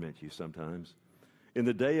to torment you sometimes. In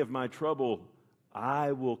the day of my trouble,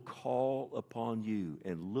 I will call upon you.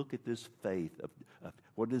 And look at this faith.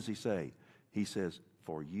 What does he say? He says,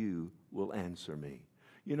 for you will answer me.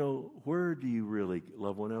 You know, where do you really,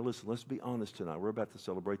 loved one? Now listen, let's be honest tonight. We're about to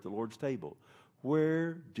celebrate the Lord's table.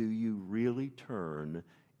 Where do you really turn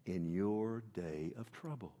in your day of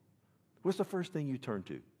trouble? What's the first thing you turn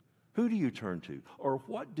to? Who do you turn to? Or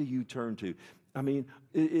what do you turn to? I mean,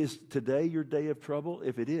 is today your day of trouble?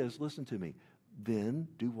 If it is, listen to me. Then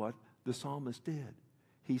do what the psalmist did.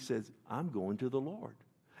 He says, I'm going to the Lord.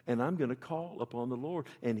 And I'm going to call upon the Lord.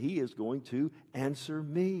 And he is going to answer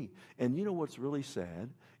me. And you know what's really sad?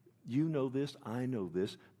 You know this, I know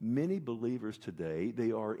this. Many believers today,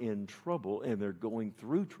 they are in trouble and they're going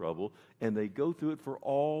through trouble. And they go through it for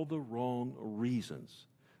all the wrong reasons.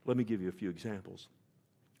 Let me give you a few examples.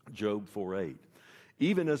 Job 4:8.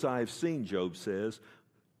 Even as I have seen, Job says,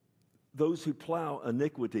 those who plow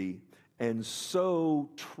iniquity and sow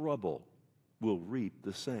trouble will reap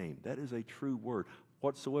the same. That is a true word.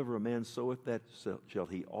 Whatsoever a man soweth, that shall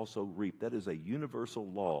he also reap. That is a universal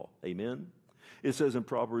law. Amen? It says in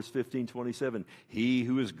Proverbs 15:27, he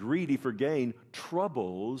who is greedy for gain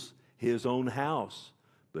troubles his own house,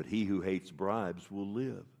 but he who hates bribes will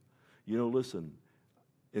live. You know, listen,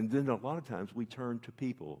 and then a lot of times we turn to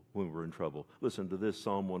people when we're in trouble. Listen to this,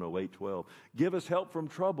 Psalm 108:12. Give us help from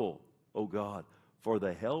trouble, O God, for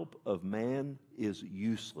the help of man is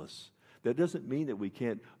useless. That doesn't mean that we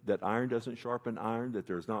can't, that iron doesn't sharpen iron, that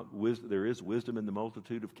there is wisdom in the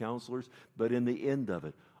multitude of counselors, but in the end of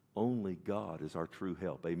it, only God is our true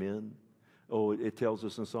help. Amen? Oh, it tells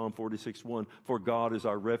us in Psalm 46:1, for God is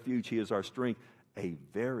our refuge, he is our strength, a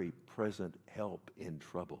very present help in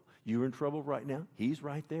trouble. You're in trouble right now? He's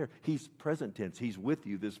right there. He's present tense. He's with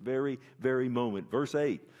you this very, very moment. Verse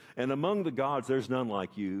 8, and among the gods there's none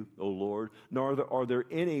like you, O Lord, nor are there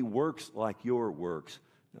any works like your works.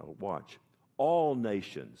 Now watch. All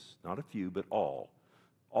nations, not a few, but all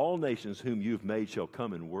nations whom you've made shall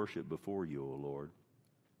come and worship before you, O Lord,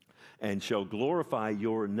 and shall glorify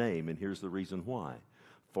your name. And here's the reason why.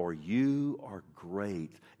 For you are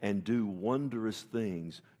great and do wondrous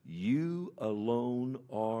things. You alone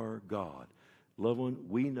are God. Loved one,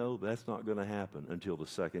 we know that's not going to happen until the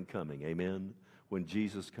second coming. Amen? When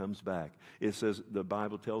Jesus comes back. It says, the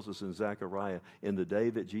Bible tells us in Zechariah, in the day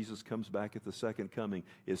that Jesus comes back at the second coming,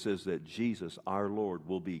 it says that Jesus, our Lord,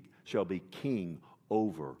 shall be king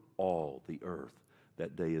over all the earth.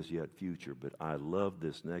 That day is yet future. But I love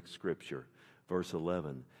this next scripture. Verse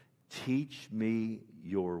 11, teach me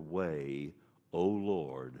your way, O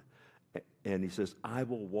Lord. And he says, I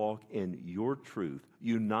will walk in your truth.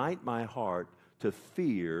 Unite my heart to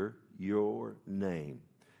fear your name.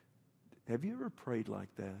 Have you ever prayed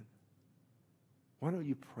like that? Why don't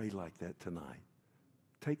you pray like that tonight?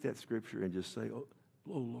 Take that scripture and just say, oh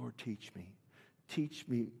Lord, teach me. Teach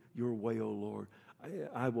me your way, O Lord.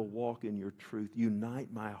 I will walk in your truth. Unite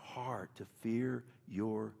my heart to fear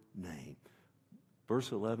your name.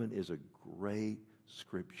 Verse 11 is a great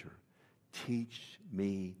scripture. Teach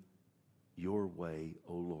me your way,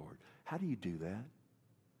 O Lord. How do you do that?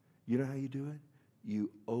 You know how you do it? You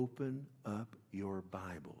open up your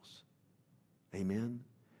Bibles. Amen?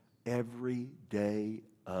 Every day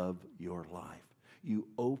of your life. You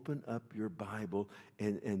open up your Bible,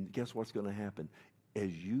 and guess what's going to happen?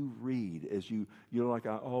 As you read, like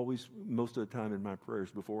I always, most of the time in my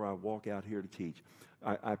prayers before I walk out here to teach,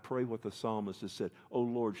 I pray what the psalmist has said. Oh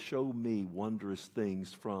Lord, show me wondrous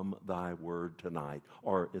things from thy word tonight,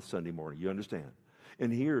 or it's Sunday morning. You understand?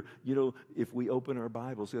 And here, if we open our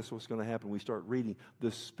Bibles, guess what's going to happen? We start reading.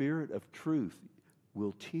 The Spirit of truth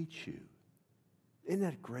will teach you. Isn't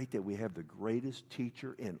that great that we have the greatest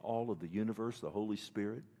teacher in all of the universe, the Holy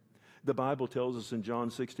Spirit? The Bible tells us in John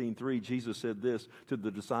 16:3, Jesus said this to the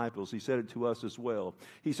disciples. He said it to us as well.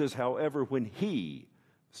 He says, however, when He,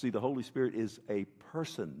 see, the Holy Spirit is a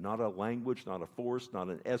person, not a language, not a force, not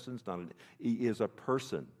an essence, He is a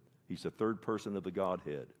person. He's the third person of the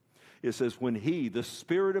Godhead. It says, when He, the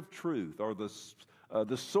Spirit of truth, or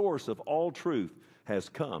the source of all truth, has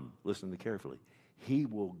come, listen carefully, He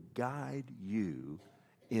will guide you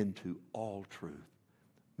into all truth.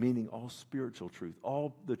 Meaning all spiritual truth,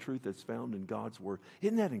 all the truth that's found in God's Word.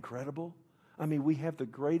 Isn't that incredible? I mean, we have the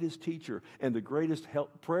greatest teacher and the greatest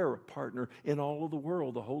prayer partner in all of the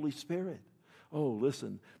world, the Holy Spirit. Oh,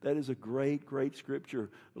 listen, that is a great, great scripture,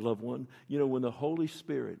 loved one. When the Holy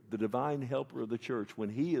Spirit, the divine helper of the church, when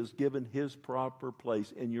He is given His proper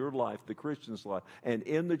place in your life, the Christian's life, and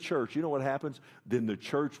in the church, you know what happens? Then the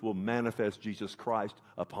church will manifest Jesus Christ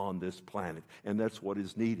upon this planet. And that's what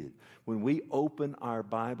is needed. When we open our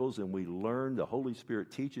Bibles and we learn, the Holy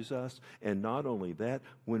Spirit teaches us. And not only that,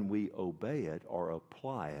 when we obey it or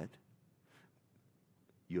apply it,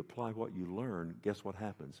 you apply what you learn, guess what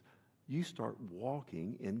happens? You start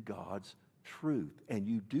walking in God's truth. And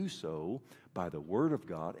you do so by the Word of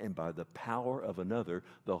God and by the power of another,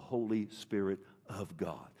 the Holy Spirit of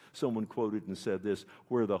God. Someone quoted and said this,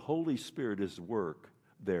 where the Holy Spirit is where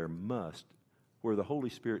the Holy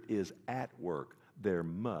Spirit is at work, there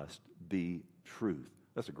must be truth.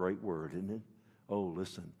 That's a great word, isn't it? Oh,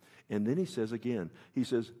 listen. And then he says again,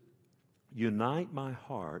 unite my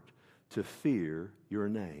heart to fear your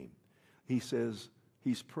name. He says,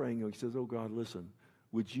 he's praying, he says, oh God, listen,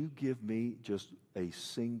 would you give me just a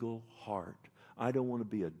single heart? I don't want to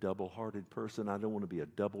be a double-hearted person. I don't want to be a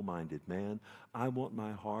double-minded man. I want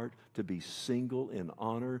my heart to be single in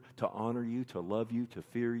honor, to honor you, to love you, to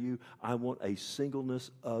fear you. I want a singleness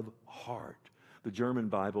of heart. The German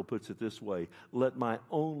Bible puts it this way, let my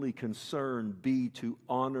only concern be to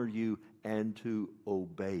honor you and to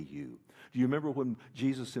obey you. Do you remember when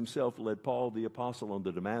Jesus himself led Paul the apostle on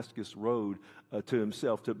the Damascus road to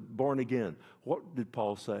himself, to born again? What did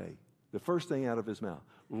Paul say? The first thing out of his mouth,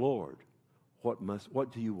 Lord,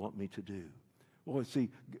 what do you want me to do? Well, see,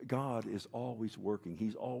 God is always working.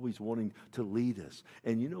 He's always wanting to lead us.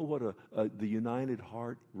 And you know what the united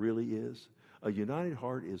heart really is? A united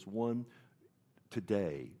heart is one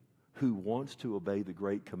today who wants to obey the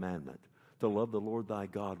great commandment, to love the Lord thy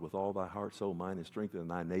God with all thy heart, soul, mind, and strength, and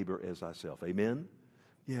thy neighbor as thyself. Amen?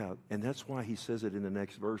 Yeah, and that's why he says it in the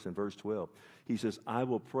next verse, in verse 12. He says, I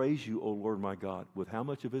will praise you, O Lord my God, with how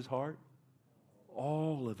much of his heart?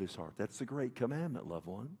 All of his heart. That's the great commandment, loved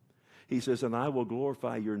one. He says, and I will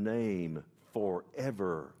glorify your name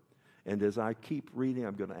forever. And as I keep reading,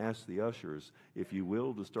 I'm going to ask the ushers, if you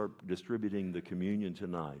will, to start distributing the communion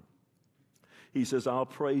tonight. He says, I'll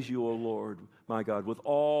praise you, O Lord, my God, with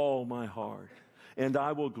all my heart, and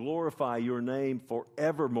I will glorify your name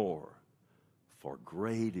forevermore. For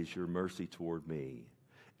great is your mercy toward me,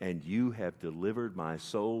 and you have delivered my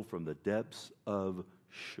soul from the depths of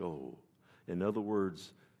Sheol. In other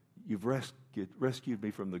words, you've rescued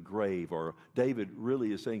me from the grave, or David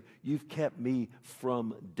really is saying, you've kept me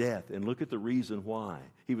from death. And look at the reason why.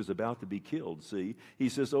 He was about to be killed, see? He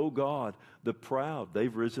says, oh God, the proud,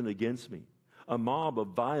 they've risen against me. A mob of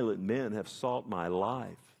violent men have sought my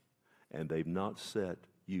life, and they've not set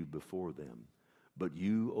you before them. But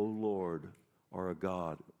you, O Lord, are a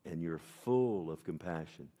God, and you're full of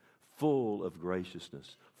compassion, full of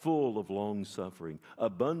graciousness, full of long-suffering,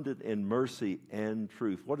 abundant in mercy and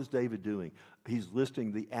truth. What is David doing? He's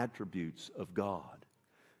listing the attributes of God.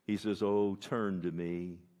 He says, oh, turn to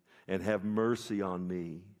me and have mercy on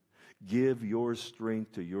me. Give your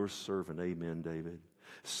strength to your servant. Amen, David.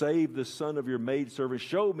 Save the son of your maidservant.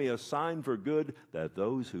 Show me a sign for good, that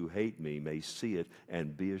those who hate me may see it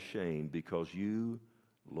and be ashamed, because you,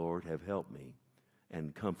 Lord, have helped me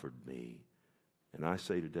and comforted me. And I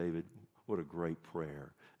say to David, what a great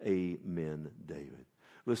prayer. Amen, David.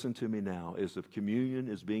 Listen to me now. As the communion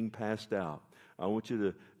is being passed out, I want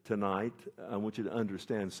you to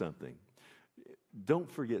understand something.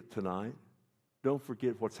 Don't forget tonight. Don't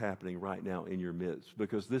forget what's happening right now in your midst,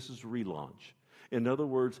 because this is relaunch. In other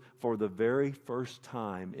words, for the very first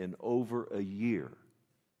time in over a year,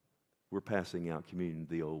 we're passing out communion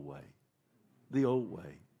the old way. The old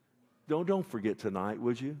way. Don't forget tonight,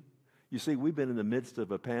 would you? You see, we've been in the midst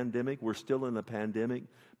of a pandemic. We're still in a pandemic,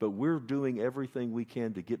 but we're doing everything we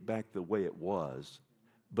can to get back the way it was,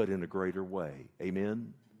 but in a greater way.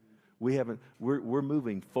 Amen? We're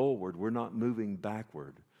moving forward. We're not moving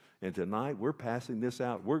backward. And tonight, we're passing this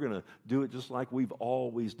out. We're going to do it just like we've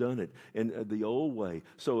always done it, in the old way.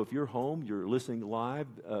 So if you're home, you're listening live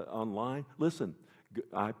online, listen,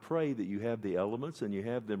 I pray that you have the elements and you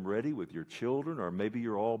have them ready with your children, or maybe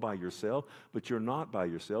you're all by yourself, but you're not by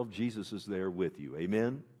yourself. Jesus is there with you.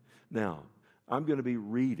 Amen? Now, I'm going to be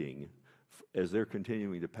reading as they're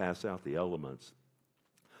continuing to pass out the elements.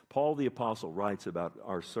 Paul the Apostle writes about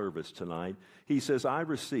our service tonight. He says, I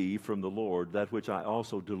received from the Lord that which I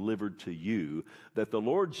also delivered to you, that the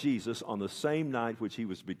Lord Jesus, on the same night which he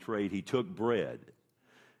was betrayed, he took bread.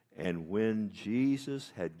 And when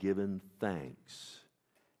Jesus had given thanks,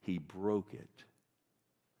 he broke it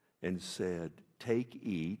and said, take,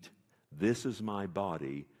 eat, this is my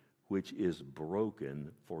body, which is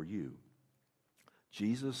broken for you.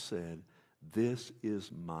 Jesus said, this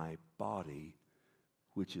is my body,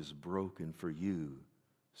 which is broken for you,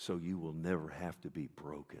 so you will never have to be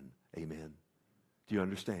broken. Amen. Do you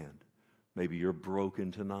understand? Maybe you're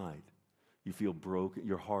broken tonight. You feel broken,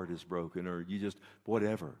 your heart is broken, or you just,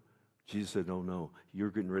 whatever. Jesus said, no, you're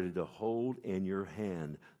getting ready to hold in your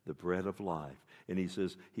hand the bread of life. And he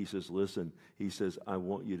says, listen, he says, I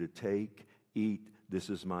want you to take, eat, this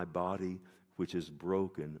is my body, which is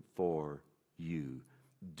broken for you.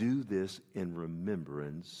 Do this in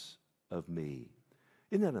remembrance of me.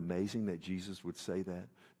 Isn't that amazing that Jesus would say that?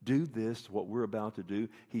 Do this, what we're about to do.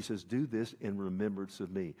 He says, do this in remembrance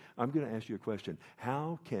of me. I'm going to ask you a question.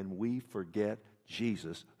 How can we forget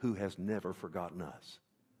Jesus, who has never forgotten us?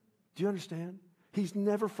 Do you understand? He's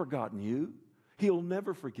never forgotten you. He'll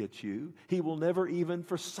never forget you. He will never even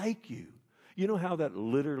forsake you. You know how that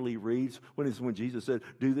literally reads when Jesus said,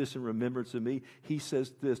 do this in remembrance of me? He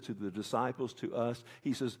says this to the disciples, to us.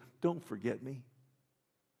 He says, don't forget me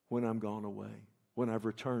when I'm gone away, when I've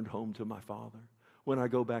returned home to my Father, when I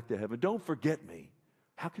go back to heaven. Don't forget me.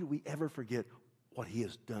 How could we ever forget what he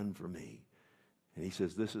has done for me? And he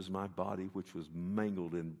says, this is my body, which was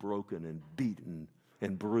mangled and broken and beaten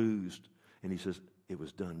and bruised. And he says, it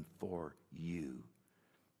was done for you.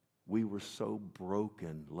 We were so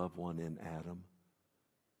broken, loved one, in Adam.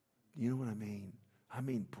 You know what I mean? I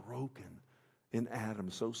mean broken in Adam,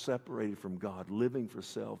 so separated from God, living for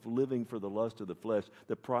self, living for the lust of the flesh,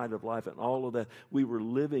 the pride of life, and all of that. We were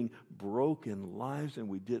living broken lives, and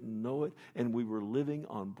we didn't know it, and we were living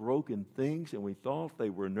on broken things, and we thought they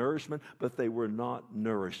were nourishment, but they were not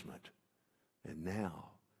nourishment. And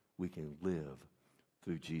now we can live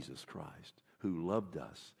through Jesus Christ, who loved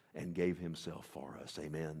us and gave himself for us.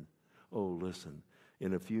 Amen. Oh, listen,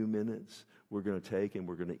 in a few minutes, we're going to take and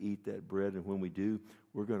we're going to eat that bread. And when we do,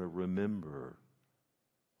 we're going to remember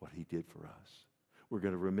what he did for us. We're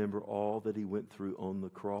going to remember all that he went through on the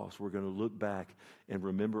cross. We're going to look back and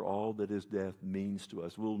remember all that his death means to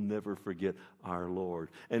us. We'll never forget our Lord.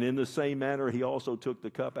 And in the same manner, he also took the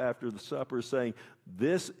cup after the supper, saying,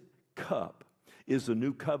 this cup is the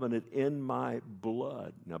new covenant in my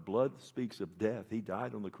blood. Now, blood speaks of death. He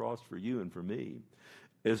died on the cross for you and for me.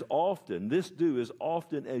 As often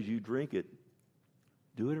as you drink it,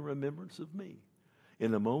 do it in remembrance of me.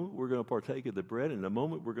 In a moment, we're going to partake of the bread. In a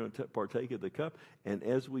moment, we're going to partake of the cup. And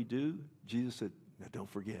as we do, Jesus said, now don't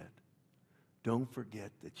forget. Don't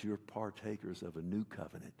forget that you're partakers of a new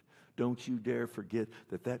covenant. Don't you dare forget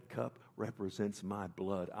that that cup represents my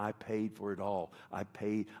blood. I paid for it all. I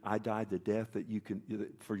died the death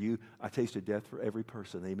for you. I tasted death for every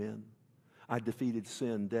person. Amen. I defeated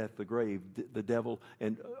sin, death, the grave, the devil,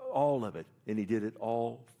 and all of it. And he did it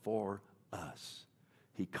all for us.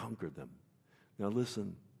 He conquered them. Now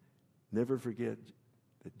listen, never forget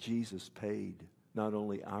that Jesus paid not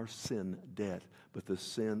only our sin debt, but the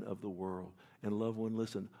sin of the world. And loved one,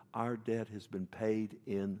 listen, our debt has been paid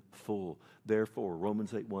in full. Therefore,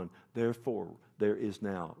 Romans 8:1, therefore, there is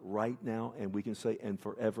now, right now, and we can say, and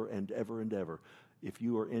forever and ever and ever, if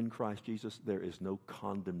you are in Christ Jesus, there is no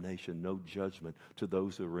condemnation, no judgment to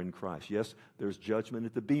those who are in Christ. Yes, there's judgment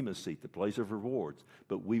at the Bema seat, the place of rewards,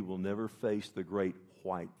 but we will never face the great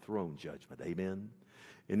white throne judgment. Amen?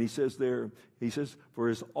 And he says there, he says, for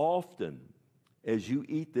as often as you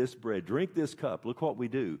eat this bread, drink this cup, look what we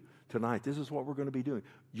do tonight. This is what we're going to be doing.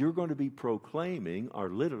 You're going to be proclaiming, or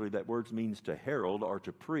literally that word means to herald or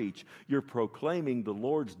to preach. You're proclaiming the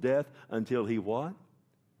Lord's death until he what?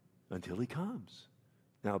 Until he comes.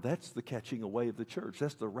 Now, that's the catching away of the church.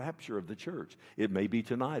 That's the rapture of the church. It may be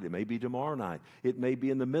tonight. It may be tomorrow night. It may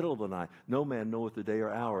be in the middle of the night. No man knoweth the day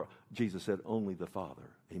or hour. Jesus said, only the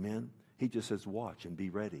Father. Amen? He just says, watch and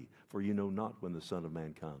be ready, for you know not when the Son of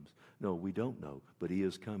Man comes. No, we don't know, but he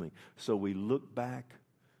is coming. So we look back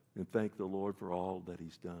and thank the Lord for all that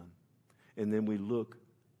he's done. And then we look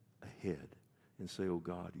ahead and say, oh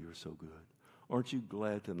God, you're so good. Aren't you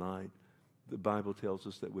glad tonight? The Bible tells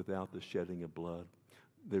us that without the shedding of blood,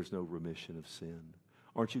 there's no remission of sin.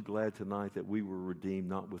 Aren't you glad tonight that we were redeemed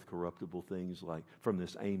not with corruptible things like from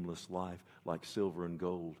this aimless life, like silver and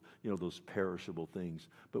gold, those perishable things,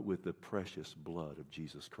 but with the precious blood of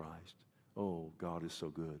Jesus Christ? Oh, God is so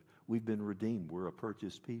good. We've been redeemed. We're a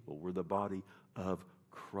purchased people. We're the body of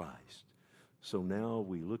Christ. So now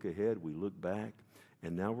we look ahead, we look back,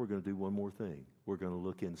 and now we're going to do one more thing. We're going to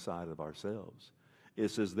look inside of ourselves. It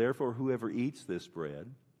says, therefore, whoever eats this bread,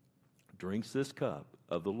 drinks this cup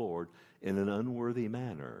of the Lord in an unworthy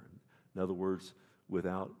manner. In other words,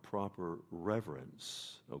 without proper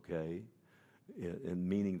reverence, okay? And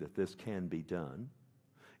meaning that this can be done.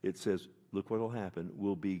 It says, look what will happen,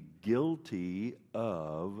 will be guilty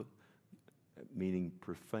of, meaning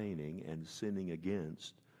profaning and sinning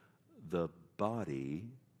against the body.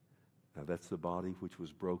 Now that's the body which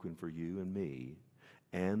was broken for you and me,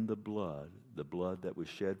 and the blood that was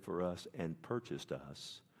shed for us and purchased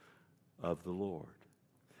us of the Lord.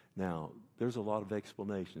 Now, there's a lot of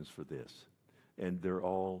explanations for this, and they're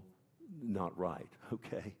all not right,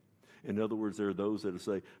 okay? In other words, there are those that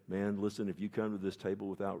say, man, listen, if you come to this table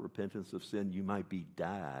without repentance of sin, you might be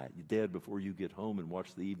dead before you get home and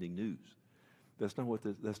watch the evening news. That's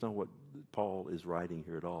not what Paul is writing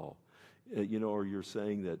here at all. Or you're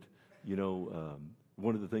saying that,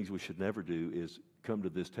 one of the things we should never do is come to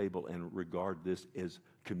this table and regard this as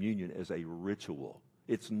communion as a ritual.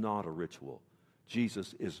 It's not a ritual.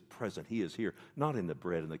 Jesus is present. He is here. Not in the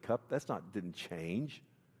bread and the cup. Didn't change.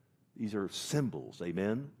 These are symbols.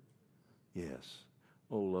 Amen? Yes.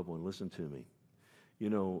 Oh, loved one, listen to me.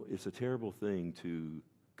 It's a terrible thing to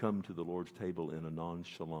come to the Lord's table in a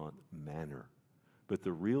nonchalant manner. But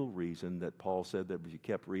the real reason that Paul said that if you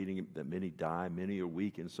kept reading that many die, many are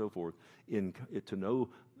weak, and so forth, to know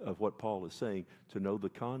of what Paul is saying, to know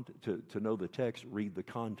the text, read the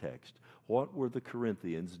context. What were the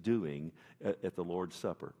Corinthians doing at the Lord's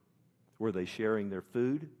Supper? Were they sharing their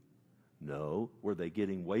food? No. Were they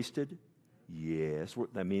getting wasted? Yes.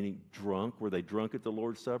 Meaning drunk. Were they drunk at the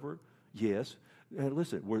Lord's Supper? Yes. And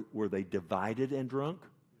listen, were they divided and drunk?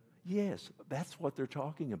 Yes. That's what they're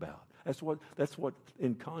talking about. That's what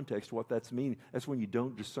in context, what that's meaning. That's when you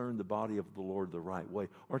don't discern the body of the Lord the right way.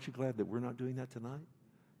 Aren't you glad that we're not doing that tonight?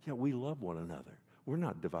 Yeah, we love one another. We're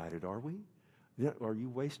not divided, are we? Yeah, are you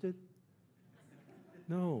wasted?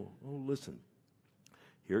 No. Oh, listen.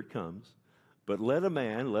 Here it comes. But let a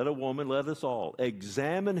man, let a woman, let us all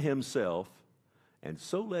examine himself, and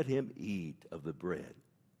so let him eat of the bread,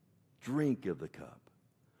 drink of the cup.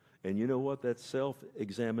 And you know what? That's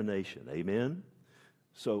self-examination. Amen?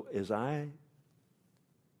 So as I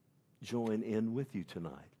join in with you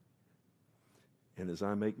tonight, and as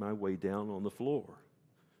I make my way down on the floor,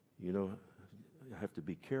 I have to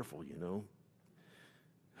be careful, I don't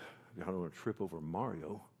want to trip over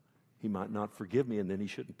Mario. He might not forgive me, and then he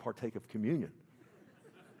shouldn't partake of communion.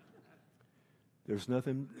 There's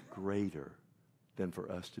nothing greater than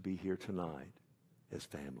for us to be here tonight as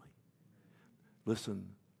family. Listen,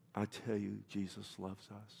 I tell you, Jesus loves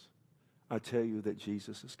us. I tell you that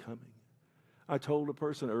Jesus is coming. I told a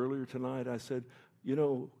person earlier tonight, I said,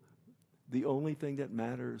 the only thing that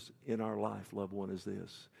matters in our life, loved one, is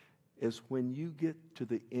this, is when you get to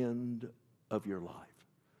the end of your life,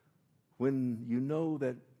 when you know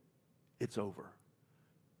that it's over,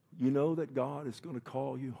 you know that God is going to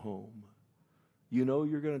call you home, you know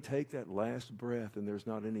you're going to take that last breath and there's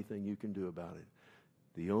not anything you can do about it.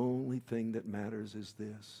 The only thing that matters is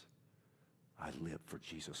this: I live for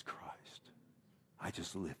Jesus Christ. I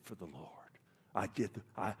just lived for the Lord.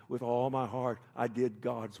 With all my heart, I did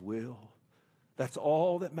God's will. That's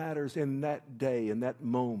all that matters in that day, in that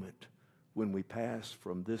moment when we pass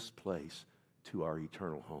from this place to our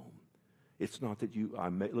eternal home. It's not that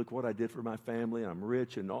look what I did for my family, I'm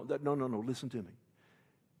rich and all that. No, listen to me.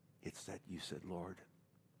 It's that you said, Lord,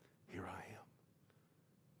 here I am.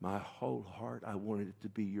 My whole heart, I wanted it to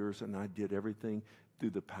be yours, and I did everything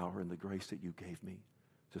through the power and the grace that you gave me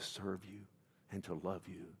to serve you and to love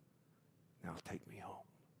you. Now take me home.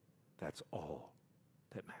 That's all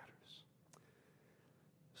that matters.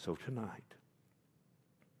 So tonight,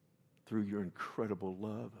 through your incredible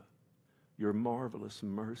love, your marvelous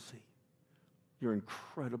mercy, your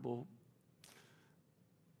incredible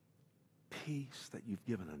peace that you've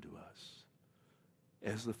given unto us,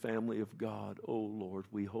 as the family of God, oh Lord,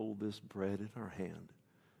 we hold this bread in our hand.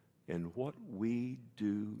 And what we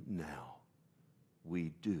do now,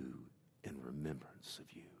 we do in remembrance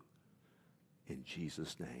of you. In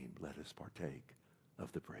Jesus' name, let us partake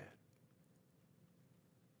of the bread.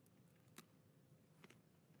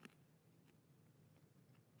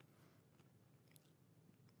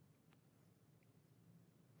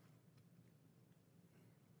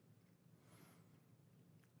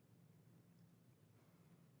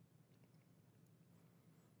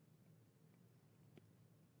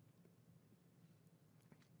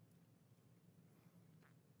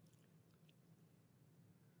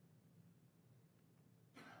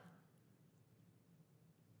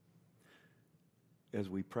 As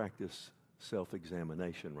we practice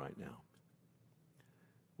self-examination right now,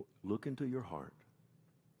 look into your heart.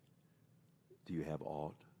 Do you have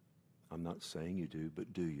aught? I'm not saying you do,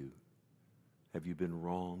 but do you? Have you been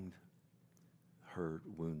wronged, hurt,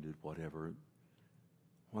 wounded, whatever?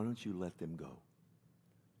 Why don't you let them go?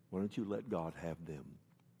 Why don't you let God have them?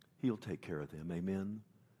 He'll take care of them. Amen?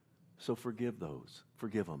 So forgive those.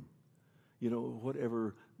 Forgive them. You know,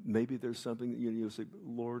 whatever, maybe there's something, you say,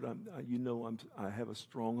 Lord, I have a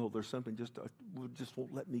stronghold. There's something just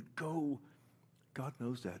won't let me go. God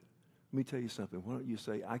knows that. Let me tell you something. Why don't you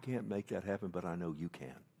say, I can't make that happen, but I know you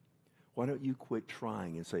can. Why don't you quit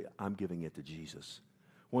trying and say, I'm giving it to Jesus?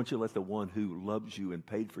 Why don't you let the one who loves you and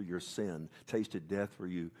paid for your sin, tasted death for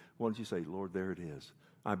you, why don't you say, Lord, there it is.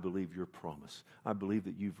 I believe your promise. I believe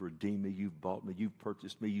that you've redeemed me, you've bought me, you've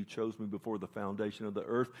purchased me, you chose me before the foundation of the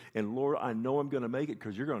earth. And Lord, I know I'm going to make it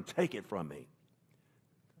because you're going to take it from me.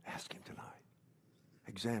 Ask him tonight.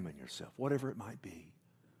 Examine yourself, whatever it might be.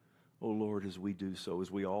 Oh Lord, as we do so,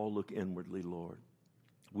 as we all look inwardly, Lord,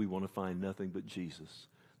 we want to find nothing but Jesus.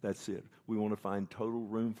 That's it. We want to find total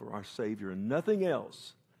room for our Savior and nothing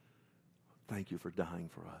else. Thank you for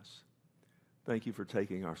dying for us. Thank you for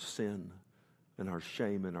taking our sin and our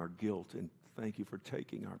shame and our guilt, and thank you for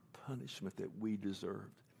taking our punishment that we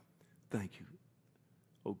deserved. Thank you.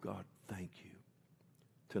 Oh God, thank you.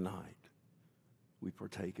 Tonight, we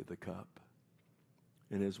partake of the cup.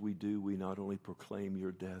 And as we do, we not only proclaim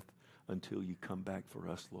your death until you come back for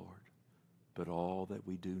us, Lord, but all that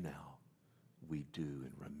we do now, we do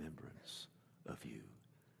in remembrance of you.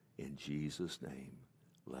 In Jesus' name,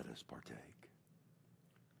 let us partake.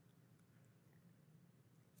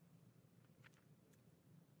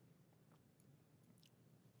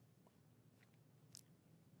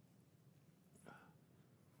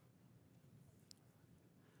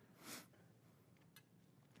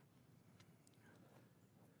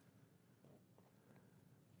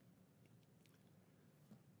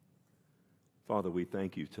 Father, we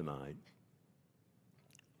thank you tonight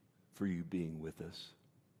for you being with us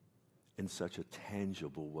in such a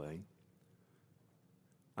tangible way.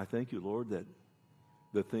 I thank you, Lord, that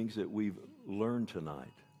the things that we've learned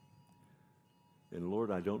tonight, and Lord,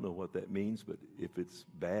 I don't know what that means, but if it's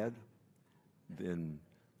bad, then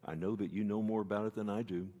I know that you know more about it than I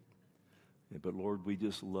do. But Lord, we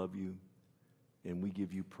just love you, and we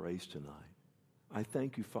give you praise tonight. I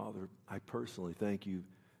thank you, Father. I personally thank you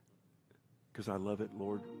because I love it,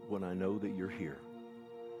 Lord, when I know that you're here.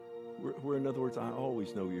 In other words, I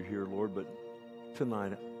always know you're here, Lord, but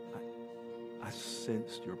tonight I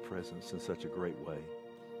sensed your presence in such a great way.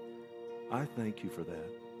 I thank you for that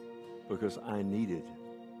because I needed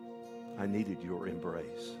your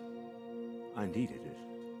embrace. I needed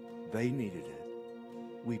it. They needed it.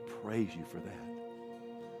 We praise you for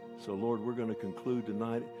that. So, Lord, we're going to conclude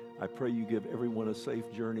tonight. I pray you give everyone a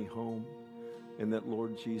safe journey home. And that,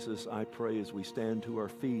 Lord Jesus, I pray as we stand to our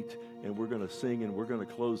feet and we're going to sing and we're going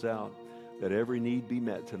to close out, that every need be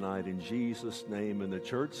met tonight in Jesus' name. And the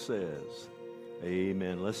church says,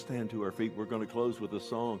 amen. Let's stand to our feet. We're going to close with a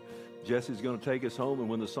song. Jesse's going to take us home. And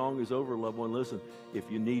when the song is over, loved one, listen, if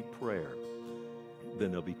you need prayer, then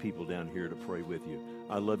there'll be people down here to pray with you.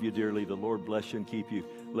 I love you dearly. The Lord bless you and keep you.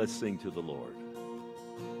 Let's sing to the Lord.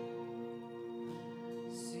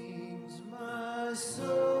 Sings my soul,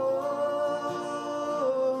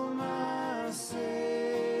 my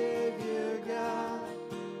Savior God,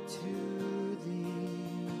 to thee.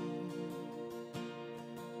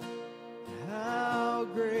 How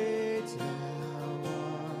great thou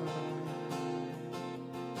art.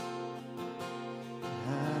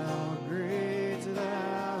 How great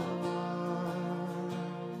thou art.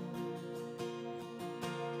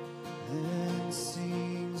 Then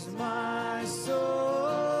sings my soul,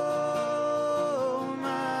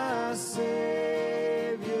 my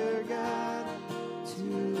Savior God,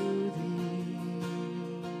 to thee.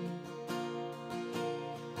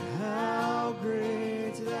 How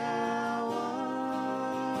great thou art.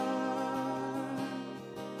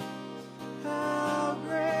 How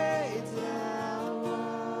great thou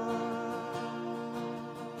art.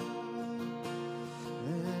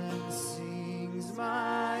 Then sings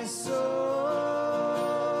my soul,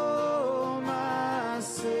 my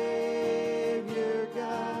Savior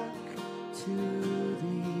God, to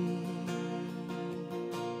thee.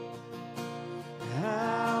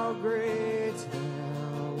 How great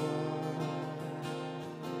thou art.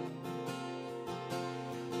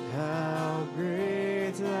 How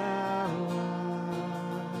great thou art.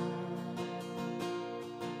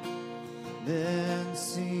 Then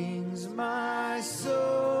sings my soul,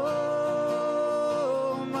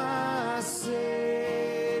 my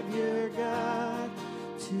Savior God,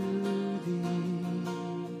 to thee.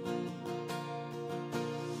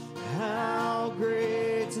 How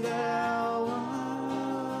great thou art.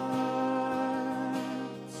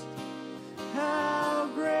 How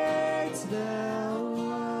great thou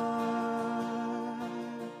art.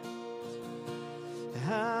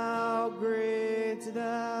 How great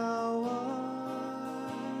thou art.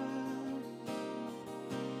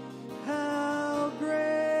 How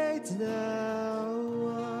great thou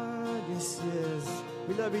art. This is.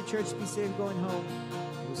 We love you, church. Be safe going home.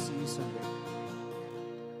 We'll see you Sunday.